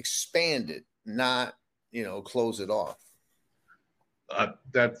expand it, not close it off. I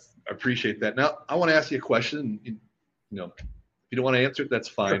appreciate that. Now, I want to ask you a question. If you don't want to answer it, that's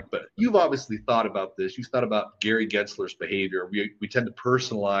fine. Sure. But you've obviously thought about this. You've thought about Gary Gensler's behavior. We tend to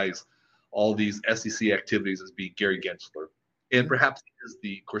personalize all these SEC activities as being Gary Gensler. And perhaps he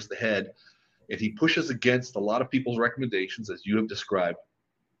is, of course, the head. And he pushes against a lot of people's recommendations, as you have described.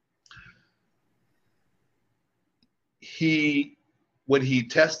 When he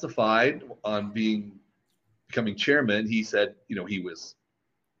testified on becoming chairman, he said,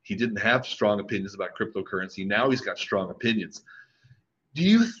 he didn't have strong opinions about cryptocurrency. Now he's got strong opinions. Do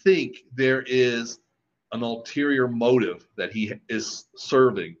you think there is an ulterior motive that he is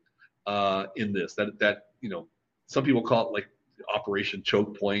serving in this? That some people call it like Operation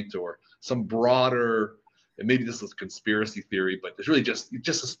Choke Point or some broader, and maybe this is a conspiracy theory, but it's really just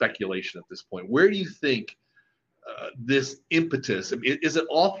a speculation at this point. Where do you think this impetus, is it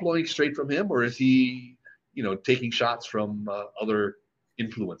all flowing straight from him, or is he taking shots from other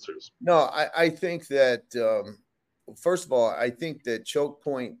influencers? No, I think that, first of all, I think that Choke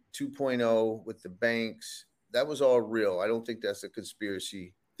Point 2.0 with the banks, that was all real. I don't think that's a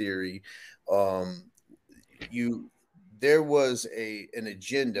conspiracy theory. there was an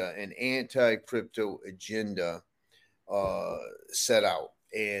agenda, an anti-crypto agenda set out.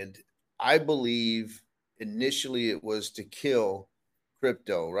 And I believe initially it was to kill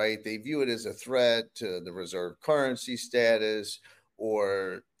crypto, right? They view it as a threat to the reserve currency status,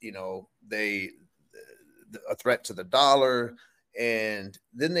 or, a threat to the dollar. And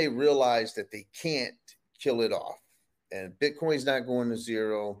then they realized that they can't kill it off. And Bitcoin's not going to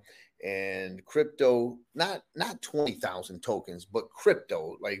zero. And crypto, not 20,000 tokens, but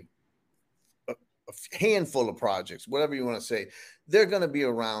crypto, like a handful of projects, whatever you want to say, they're going to be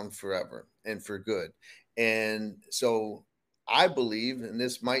around forever and for good. And so I believe, and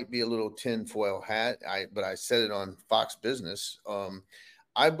this might be a little tinfoil hat, but I said it on Fox Business.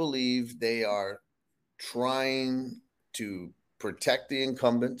 I believe they are trying to protect the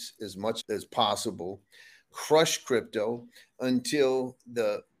incumbents as much as possible, crush crypto until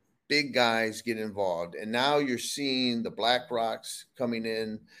the big guys get involved. And now you're seeing the BlackRocks coming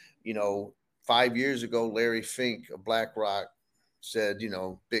in. 5 years ago, Larry Fink of BlackRock said,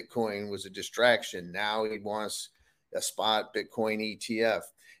 Bitcoin was a distraction. Now he wants a spot Bitcoin ETF.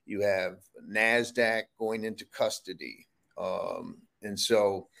 You have NASDAQ going into custody. And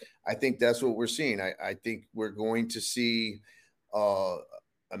so I think that's what we're seeing. I think we're going to see a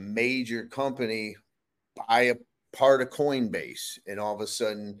major company buy a part of Coinbase, and all of a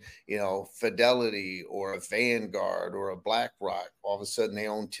sudden, Fidelity or a Vanguard or a BlackRock, all of a sudden they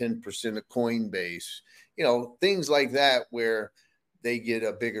own 10% of Coinbase, things like that, where they get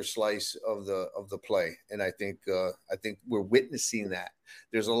a bigger slice of the play. And I think we're witnessing that.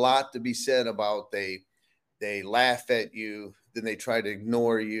 There's a lot to be said about they laugh at you, then they try to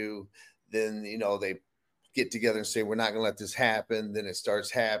ignore you, then they get together and say, we're not going to let this happen. Then it starts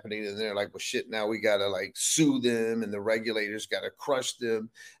happening. And they're like, well, shit, now we got to sue them, and the regulators got to crush them.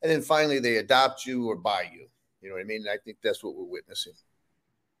 And then finally they adopt you or buy you. You know what I mean? I think that's what we're witnessing.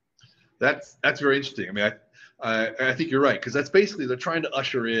 That's very interesting. I mean, I think you're right, because that's basically, they're trying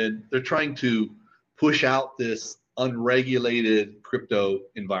to push out this unregulated crypto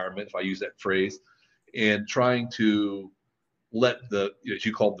environment, if I use that phrase, and trying to let as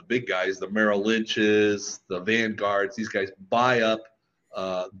you called the big guys, the Merrill Lynches, the Vanguards, these guys buy up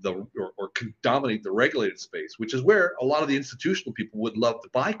or dominate the regulated space, which is where a lot of the institutional people would love to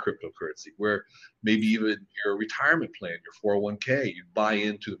buy cryptocurrency, where maybe even your retirement plan, your 401k, you buy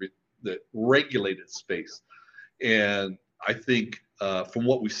into the regulated space. And I think from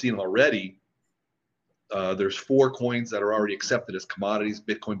what we've seen already, there's 4 coins that are already accepted as commodities: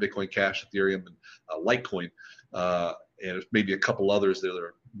 Bitcoin, Bitcoin Cash, Ethereum, and Litecoin. And there's maybe a couple others that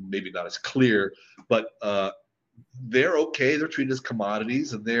are maybe not as clear, but they're okay. They're treated as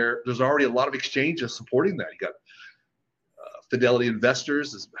commodities, and there's already a lot of exchanges supporting that. You got Fidelity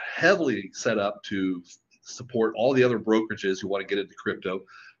Investors is heavily set up to support all the other brokerages who want to get into crypto.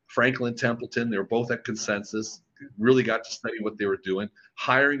 Franklin Templeton, they were both at Consensus, really got to study what they were doing,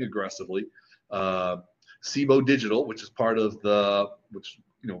 hiring aggressively. Cboe Digital, which is part of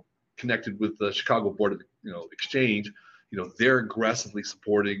connected with the Chicago Board of Exchange, they're aggressively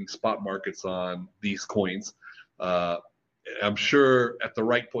supporting spot markets on these coins. I'm sure at the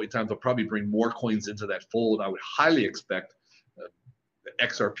right point in time, they'll probably bring more coins into that fold. I would highly expect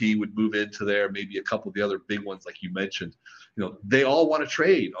XRP would move into there, maybe a couple of the other big ones like you mentioned. They all want to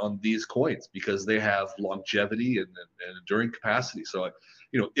trade on these coins because they have longevity and enduring capacity. So,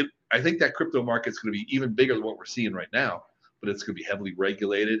 I think that crypto market's going to be even bigger than what we're seeing right now, but it's going to be heavily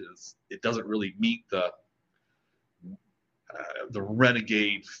regulated. It doesn't really meet the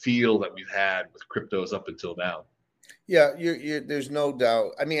renegade feel that we've had with cryptos up until now. Yeah, there's no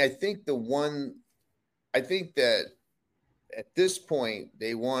doubt. I mean, I think that at this point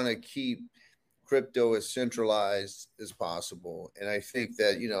they want to keep crypto as centralized as possible. And I think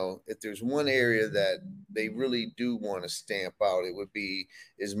that, if there's one area that they really do want to stamp out, it would be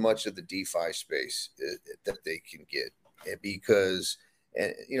as much of the DeFi space that they can get, because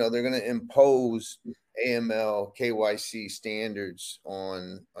they're going to impose AML, KYC standards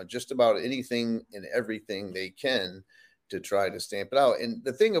on just about anything and everything they can to try to stamp it out. And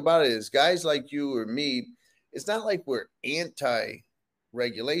the thing about it is, guys like you or me, it's not like we're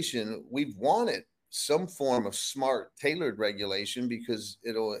anti-regulation. We've wanted some form of smart, tailored regulation because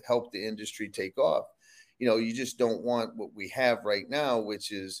it'll help the industry take off. You just don't want what we have right now,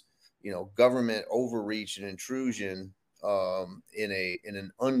 which is, government overreach and intrusion in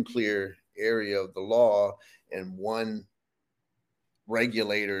an unclear area of the law, and one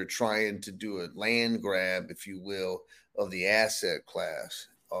regulator trying to do a land grab, if you will, of the asset class.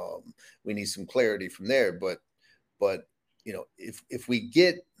 We need some clarity from there, but if we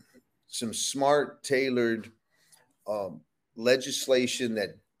get some smart, tailored legislation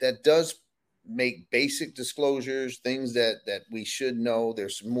that does make basic disclosures, things that we should know.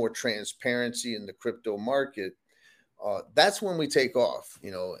 There's some more transparency in the crypto market. That's when we take off,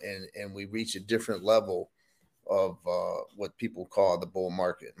 and we reach a different level of what people call the bull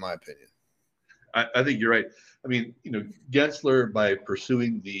market, in my opinion. I think you're right. I mean, Gensler, by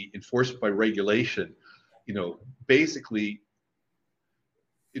pursuing the enforcement by regulation, basically,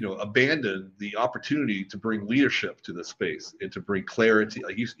 abandoned the opportunity to bring leadership to the space and to bring clarity.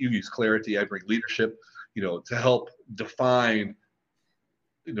 Like you use clarity, I bring leadership, to help define,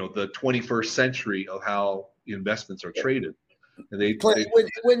 the 21st century of how investments are traded. And it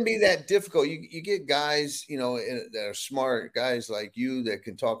wouldn't be that difficult. You get guys, that are smart, guys like you that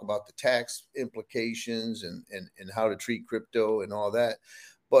can talk about the tax implications and how to treat crypto and all that.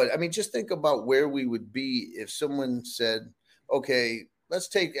 But I mean, just think about where we would be if someone said, okay, let's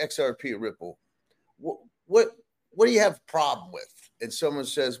take XRP or Ripple. What do you have a problem with? And someone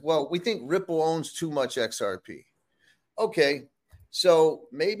says, well, we think Ripple owns too much XRP. Okay, so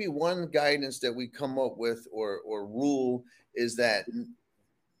maybe one guidance that we come up with or rule is that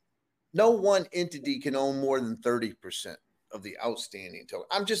no one entity can own more than 30% of the outstanding token.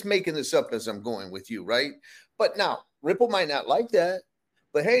 I'm just making this up as I'm going with you, right? But now Ripple might not like that,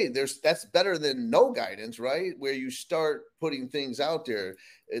 but hey, that's better than no guidance, right? Where you start putting things out there.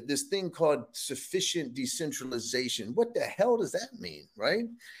 This thing called sufficient decentralization. What the hell does that mean, right?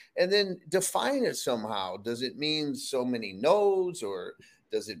 And then define it somehow. Does it mean so many nodes, or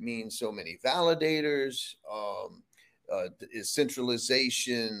does it mean so many validators? Is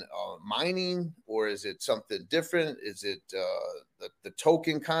centralization mining, or is it something different? Is it the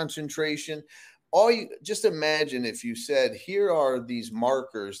token concentration? Just imagine if you said, here are these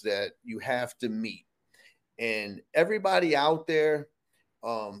markers that you have to meet, and everybody out there,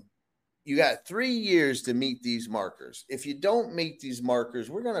 you got 3 years to meet these markers. If you don't meet these markers,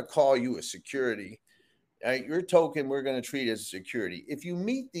 we're going to call you a security. Right? Your token, we're going to treat as a security. If you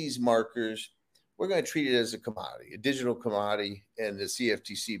meet these markers, we're going to treat it as a commodity, a digital commodity, and the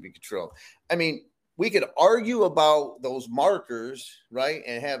CFTC be controlled. I mean, we could argue about those markers, right,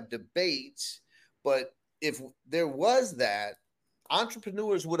 and have debates. But if there was that,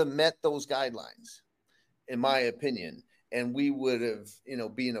 entrepreneurs would have met those guidelines, in my opinion, and we would have,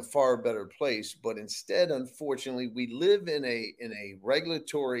 be in a far better place. But instead, unfortunately, we live in a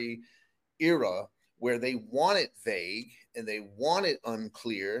regulatory era where they want it vague and they want it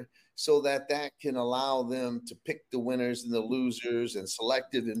unclear, so that can allow them to pick the winners and the losers, and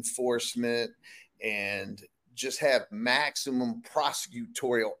selective enforcement, and just have maximum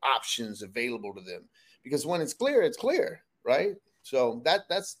prosecutorial options available to them. Because when it's clear, right? So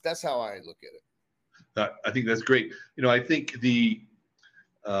that's how I look at it. I think that's great. I think the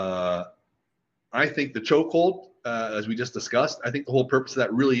chokehold, as we just discussed, I think the whole purpose of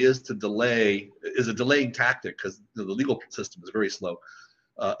that really is a delaying tactic, because the legal system is very slow.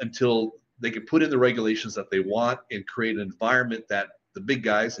 Until they can put in the regulations that they want and create an environment that the big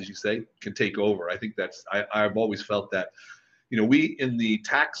guys, as you say, can take over. I think I've always felt that, we in the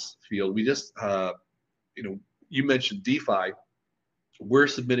tax field, we just, you mentioned DeFi. We're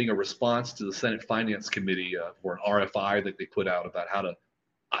submitting a response to the Senate Finance Committee for an RFI that they put out about how to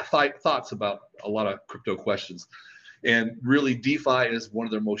thoughts about a lot of crypto questions. And really, DeFi is one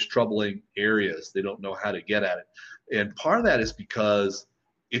of their most troubling areas. They don't know how to get at it. And part of that is because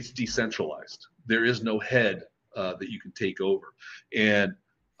it's decentralized. There is no head that you can take over. And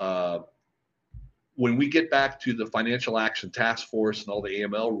when we get back to the Financial Action Task Force and all the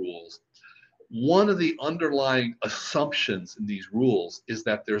AML rules, one of the underlying assumptions in these rules is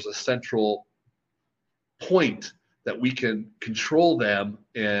that there's a central point that we can control them,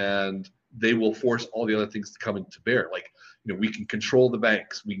 and they will force all the other things to come into bear. Like, we can control the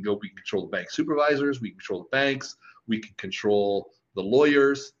banks. We can control the bank supervisors. We can control the banks. We can control the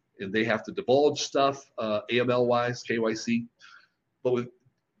lawyers, and they have to divulge stuff, AML wise, KYC. But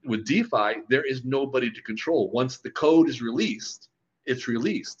with DeFi, there is nobody to control. Once the code is released, it's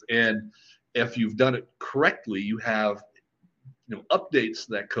released. And if you've done it correctly, you have, updates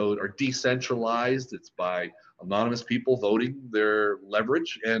to that code are decentralized. It's by anonymous people voting their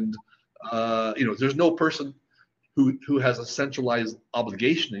leverage. And, there's no person who has a centralized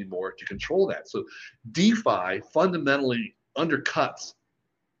obligation anymore to control that. So DeFi fundamentally undercuts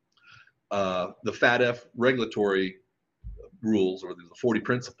the FATF regulatory rules, or the 40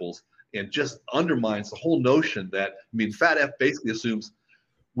 principles, and just undermines the whole notion that, FATF basically assumes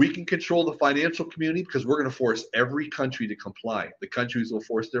we can control the financial community because we're going to force every country to comply. The countries will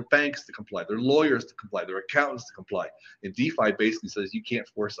force their banks to comply, their lawyers to comply, their accountants to comply. And DeFi basically says you can't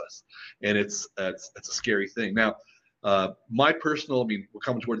force us. And it's a scary thing. Now, My personal, I mean, we're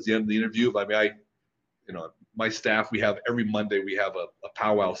coming towards the end of the interview, but I mean, my staff, we have every Monday, we have a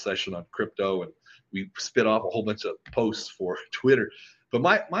powwow session on crypto, and we spit off a whole bunch of posts for Twitter. But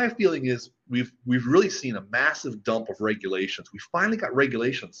my feeling is we've really seen a massive dump of regulations. We finally got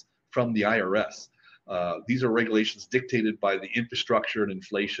regulations from the IRS. These are regulations dictated by the Infrastructure and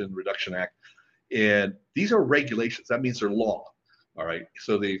Inflation Reduction Act. And these are regulations. That means they're law. All right.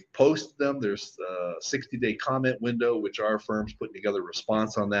 So they've posted them. There's a 60-day comment window, which our firm's putting together a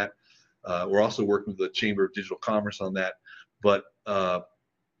response on that. We're also working with the Chamber of Digital Commerce on that. But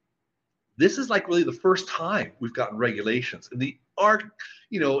this is like really the first time we've gotten regulations. And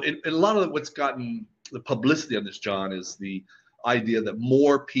and a lot of what's gotten the publicity on this, John, is the idea that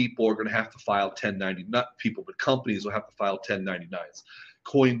more people are going to have to file 1090, not people, but companies will have to file 1099s.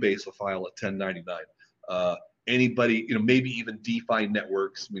 Coinbase will file a 1099. Anybody, maybe even DeFi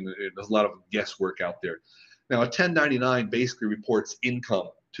networks. I mean, there's a lot of guesswork out there. Now, a 1099 basically reports income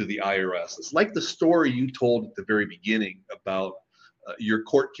to the IRS. It's like the story you told at the very beginning about your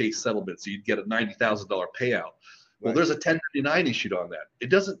court case settlement. So you'd get a $90,000 payout. Well, there's a 1099 issued on that. It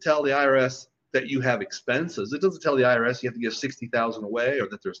doesn't tell the IRS that you have expenses. It doesn't tell the IRS you have to give $60,000 away or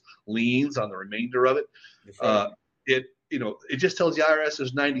that there's liens on the remainder of it. Right. It just tells the IRS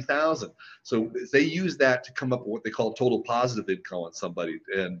there's $90,000. So they use that to come up with what they call total positive income on somebody.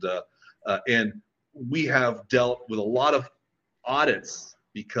 And we have dealt with a lot of audits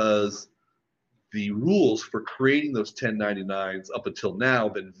because the rules for creating those 1099s up until now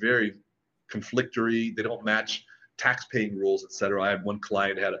have been very conflictory. They don't match tax-paying rules, et cetera. I had one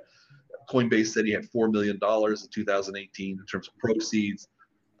client Coinbase said he had $4 million in 2018 in terms of proceeds.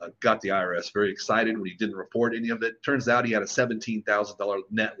 Got the IRS very excited when he didn't report any of it. Turns out he had a $17,000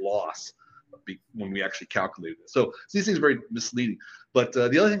 net loss when we actually calculated it. So these things are very misleading. But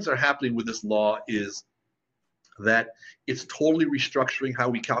the other things that are happening with this law is that it's totally restructuring how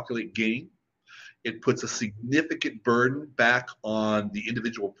we calculate gain. It puts a significant burden back on the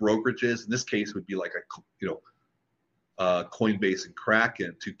individual brokerages. In this case, it would be like Coinbase and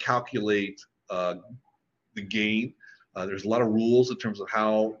Kraken to calculate the gain. There's a lot of rules in terms of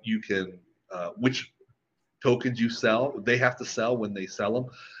how you can, which tokens you sell. They have to sell when they sell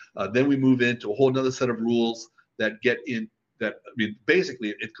them. Then we move into a whole other set of rules that get in.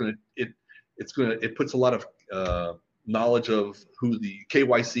 Basically, it puts a lot of knowledge of who the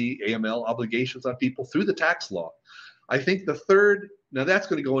KYC, AML obligations on people through the tax law. I think the third. Now that's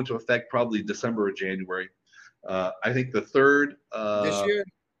going to go into effect probably December or January. I think the third. This year.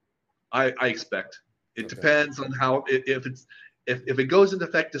 I expect. It depends on how if it goes into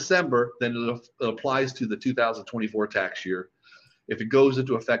effect December, then it applies to the 2024 tax year. If it goes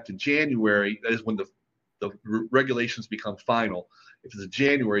into effect in January, that is when the regulations become final. If it's in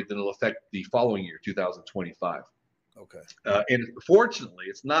January, then it'll affect the following year, 2025. Okay. And fortunately,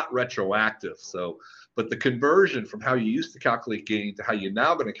 it's not retroactive. But the conversion from how you used to calculate gain to how you're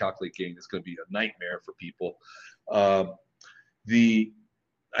now going to calculate gain is going to be a nightmare for people.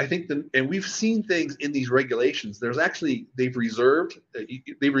 I think and we've seen things in these regulations. There's actually they've reserved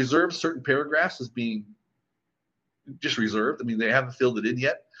certain paragraphs as being just reserved. I mean, they haven't filled it in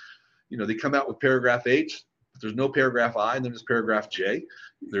yet. They come out with paragraph H, but there's no paragraph I, and then there's paragraph J.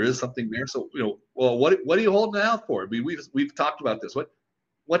 There is something there. So well, what are you holding out for? I mean, we've talked about this.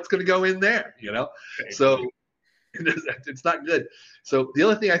 What's going to go in there? Okay. So it's not good. So the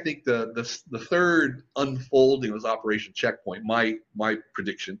other thing I think the third unfolding was Operation Checkpoint. My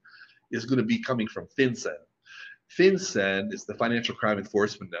prediction is going to be coming from FinCEN. FinCEN is the Financial Crime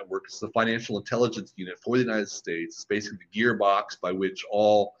Enforcement Network. It's the financial intelligence unit for the United States. It's basically the gearbox by which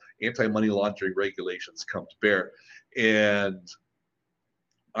all anti-money laundering regulations come to bear. And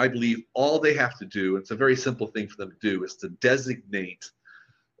I believe all they have to do, it's a very simple thing for them to do, is to designate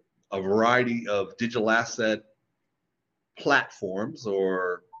a variety of digital asset platforms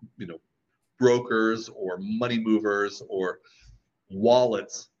or brokers or money movers or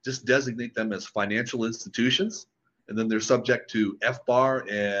wallets. Just designate them as financial institutions, and then they're subject to FBAR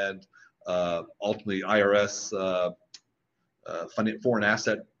and ultimately IRS foreign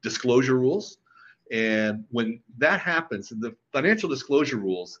asset disclosure rules. And when that happens, the financial disclosure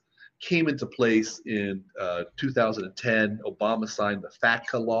rules came into place in 2010. Obama signed the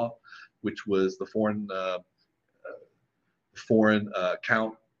FATCA law, which was the Foreign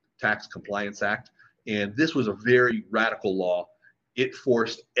Account Tax Compliance Act. And this was a very radical law. It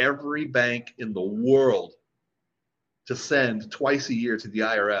forced every bank in the world to send twice a year to the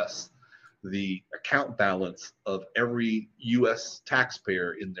IRS the account balance of every U.S.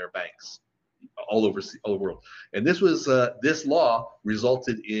 taxpayer in their banks all over the world. And this law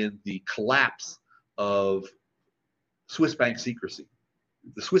resulted in the collapse of Swiss bank secrecy.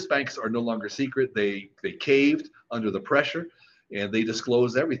 The Swiss banks are no longer secret. They caved under the pressure, and they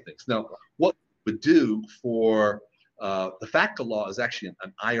disclose everything. Now, what we would do for the FATCA law is actually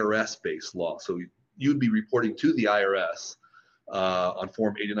an IRS-based law. So you'd be reporting to the IRS on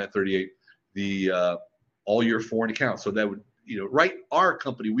Form 8938 all your foreign accounts. So that would, right? Our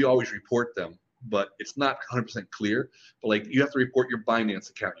company, we always report them, but it's not 100% clear. But like, you have to report your Binance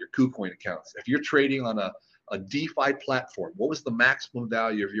account, your KuCoin accounts. If you're trading on a DeFi platform, what was the maximum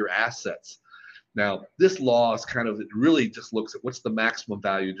value of your assets? Now, this law is it really just looks at what's the maximum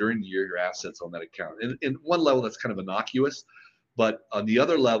value during the year your assets on that account. And in one level, that's kind of innocuous, but on the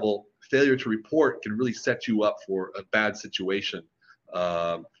other level, failure to report can really set you up for a bad situation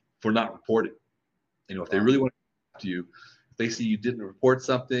for not reporting. If they really want to talk to you, if they see you didn't report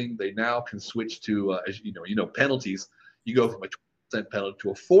something, they now can switch to, as penalties. You go from a 20% penalty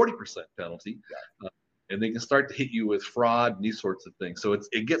to a 40% penalty. And they can start to hit you with fraud and these sorts of things. So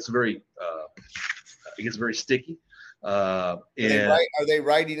it gets very sticky. Are they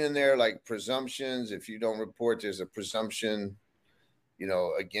writing in there like presumptions? If you don't report, there's a presumption,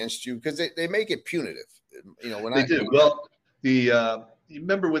 against you, because they make it punitive. Well, you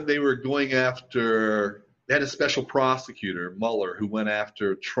remember when they were going after? They had a special prosecutor, Mueller, who went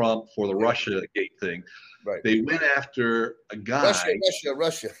after Trump for the Russia Gate thing. Right. They went after a guy.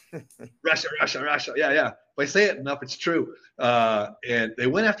 Russia. Yeah. If I say it enough, it's true. And they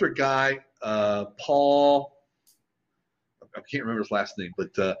went after a guy, Paul. I can't remember his last name,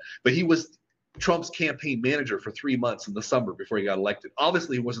 but he was Trump's campaign manager for 3 months in the summer before he got elected.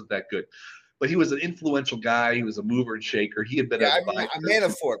 Obviously, he wasn't that good, but he was an influential guy. He was a mover and shaker. He had been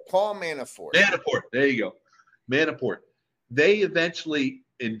Manafort, Paul Manafort. There you go, Manafort. They eventually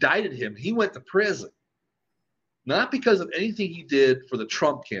indicted him. He went to prison. Not because of anything he did for the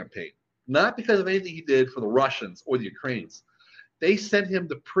Trump campaign, not because of anything he did for the Russians or the Ukrainians. They sent him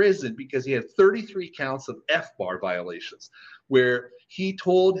to prison because he had 33 counts of FBAR violations, where he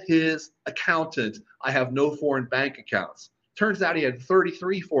told his accountant, I have no foreign bank accounts. Turns out he had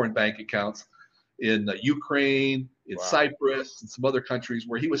 33 foreign bank accounts in Ukraine, in Cyprus, and some other countries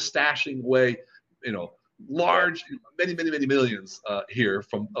where he was stashing away, large, many millions here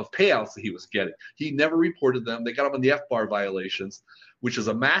of payouts that he was getting. He never reported them. They got him on the FBAR violations, which is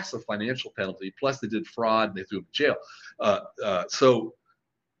a massive financial penalty. Plus, they did fraud and they threw him in jail. So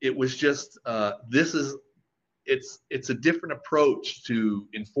it was just it's a different approach to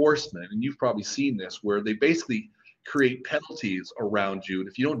enforcement, and you've probably seen this, where they basically create penalties around you, and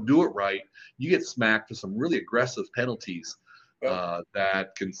if you don't do it right, you get smacked with some really aggressive penalties.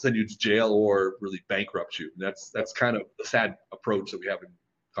 That can send you to jail or really bankrupt you. And that's kind of the sad approach that we have in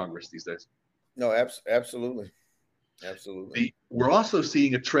Congress these days. No, absolutely. We're also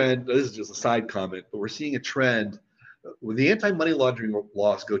seeing a trend. This is just a side comment, but we're seeing a trend where the anti-money laundering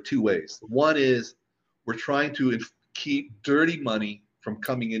laws go two ways. One is we're trying to keep dirty money from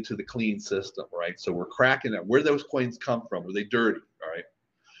coming into the clean system, right? So we're cracking that. Where those coins come from? Are they dirty? All right.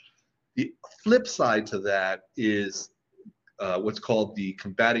 The flip side to that is what's called the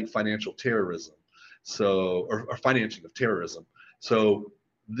combating financial terrorism, or financing of terrorism. So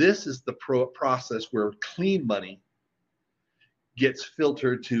this is the process where clean money gets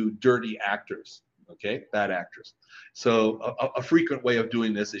filtered to dirty actors, bad actors. So a frequent way of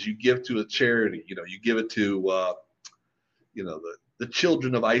doing this is you give to a charity. You give it to the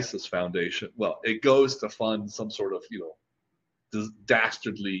Children of ISIS Foundation. Well, it goes to fund some sort of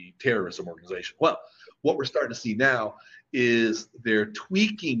dastardly terrorism organization. Well, what we're starting to see now is they're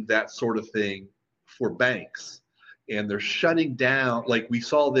tweaking that sort of thing for banks, and they're shutting down. Like we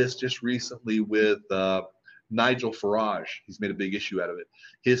saw this just recently with Nigel Farage. He's made a big issue out of it.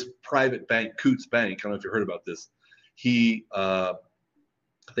 His private bank, Coutts Bank, I don't know if you heard about this.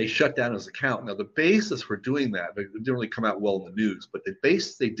 They shut down his account. Now, the basis for doing that, it didn't really come out well in the news, but the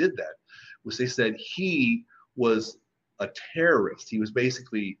basis they did that was they said he was a terrorist. He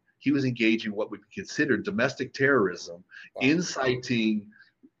was engaging what would be considered domestic terrorism, inciting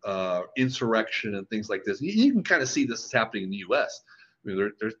insurrection and things like this. You can kind of see this is happening in the U.S. I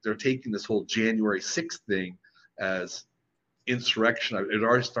mean, they're taking this whole January 6th thing as insurrection. They're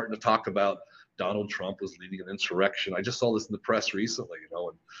already starting to talk about Donald Trump was leading an insurrection. I just saw this in the press recently,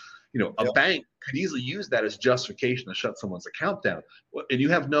 a bank could easily use that as justification to shut someone's account down. And you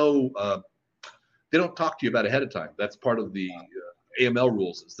have they don't talk to you about it ahead of time. That's part of the AML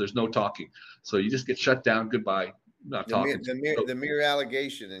rules. There's no talking. So you just get shut down. Goodbye. Not talking. The mere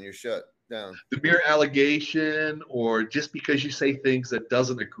allegation and you're shut down. The mere allegation, or just because you say things that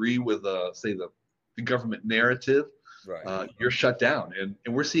doesn't agree with, say, the government narrative, Right. you're shut down. And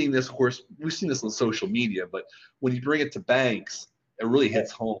we're seeing this, of course, we've seen this on social media, but when you bring it to banks, it really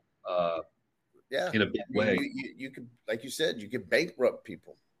hits home Yeah. in a big I mean, way. you could, like you said, you could bankrupt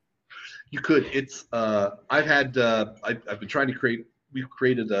people. You could. It's I've been trying to create. We've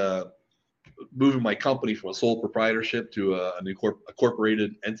created moving my company from a sole proprietorship to a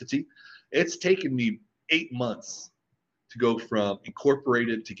corporated entity. It's taken me 8 months to go from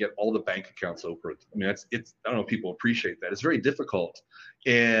incorporated to get all the bank accounts open. I mean, it's I don't know if people appreciate that. It's very difficult,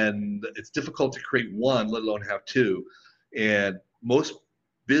 and it's difficult to create one, let alone have two. And most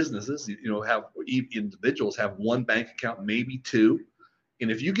businesses, have individuals have one bank account, maybe two. And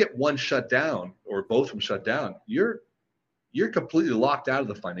if you get one shut down or both of them shut down, you're completely locked out of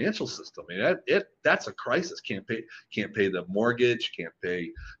the financial system. I mean, that's a crisis. Can't pay the mortgage, can't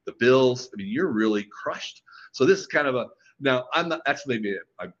pay the bills. I mean, you're really crushed. So this is kind of now I'm not, that's maybe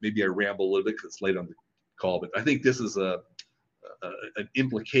I ramble a little bit because it's late on the call, but I think this is an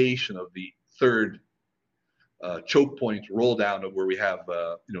implication of the third choke point roll down of where we have,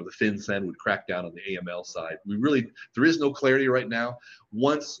 the FinCEN would crack down on the AML side. There is no clarity right now.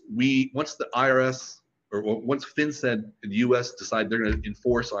 Once the IRS or once FinCEN in the U.S. decide they're going to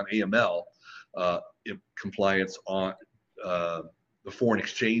enforce on AML compliance on the foreign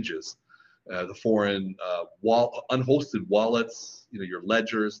exchanges, the foreign unhosted wallets, your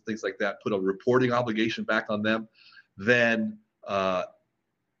ledgers, things like that, put a reporting obligation back on them, then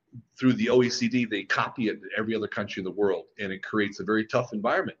through the OECD, they copy it in every other country in the world, and it creates a very tough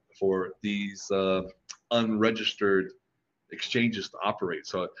environment for these unregistered exchanges to operate.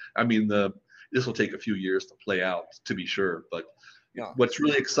 So, I mean, this will take a few years to play out, to be sure. But what's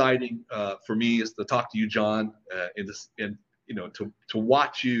really exciting for me is to talk to you, John, to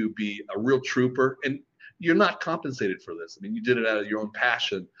watch you be a real trooper. And you're not compensated for this. I mean, you did it out of your own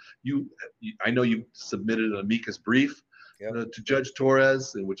passion. I know you submitted an amicus brief to Judge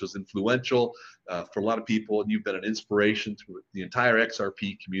Torres, which was influential for a lot of people, and you've been an inspiration to the entire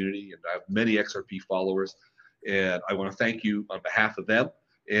XRP community, and I have many XRP followers, and I want to thank you on behalf of them.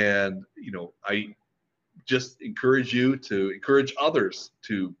 And I just encourage you to encourage others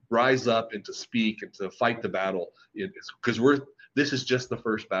to rise up and to speak and to fight the battle, because this is just the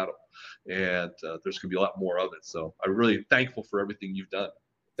first battle, and there's going to be a lot more of it. So I'm really thankful for everything you've done.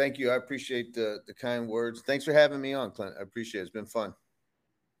 Thank you. I appreciate the kind words. Thanks for having me on, Clint. I appreciate it. It's been fun.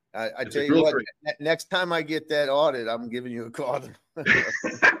 I tell you what, next time I get that audit, I'm giving you a call.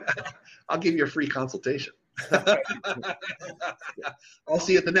 I'll give you a free consultation. I'll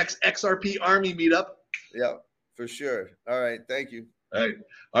see you at the next XRP Army meetup. Yeah, for sure. All right. Thank you. All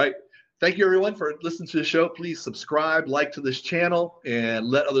right. Thank you, everyone, for listening to the show. Please subscribe, like to this channel, and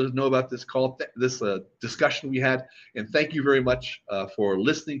let others know about this discussion we had. And thank you very much for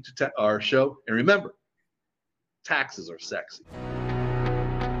listening to our show. And remember, taxes are sexy.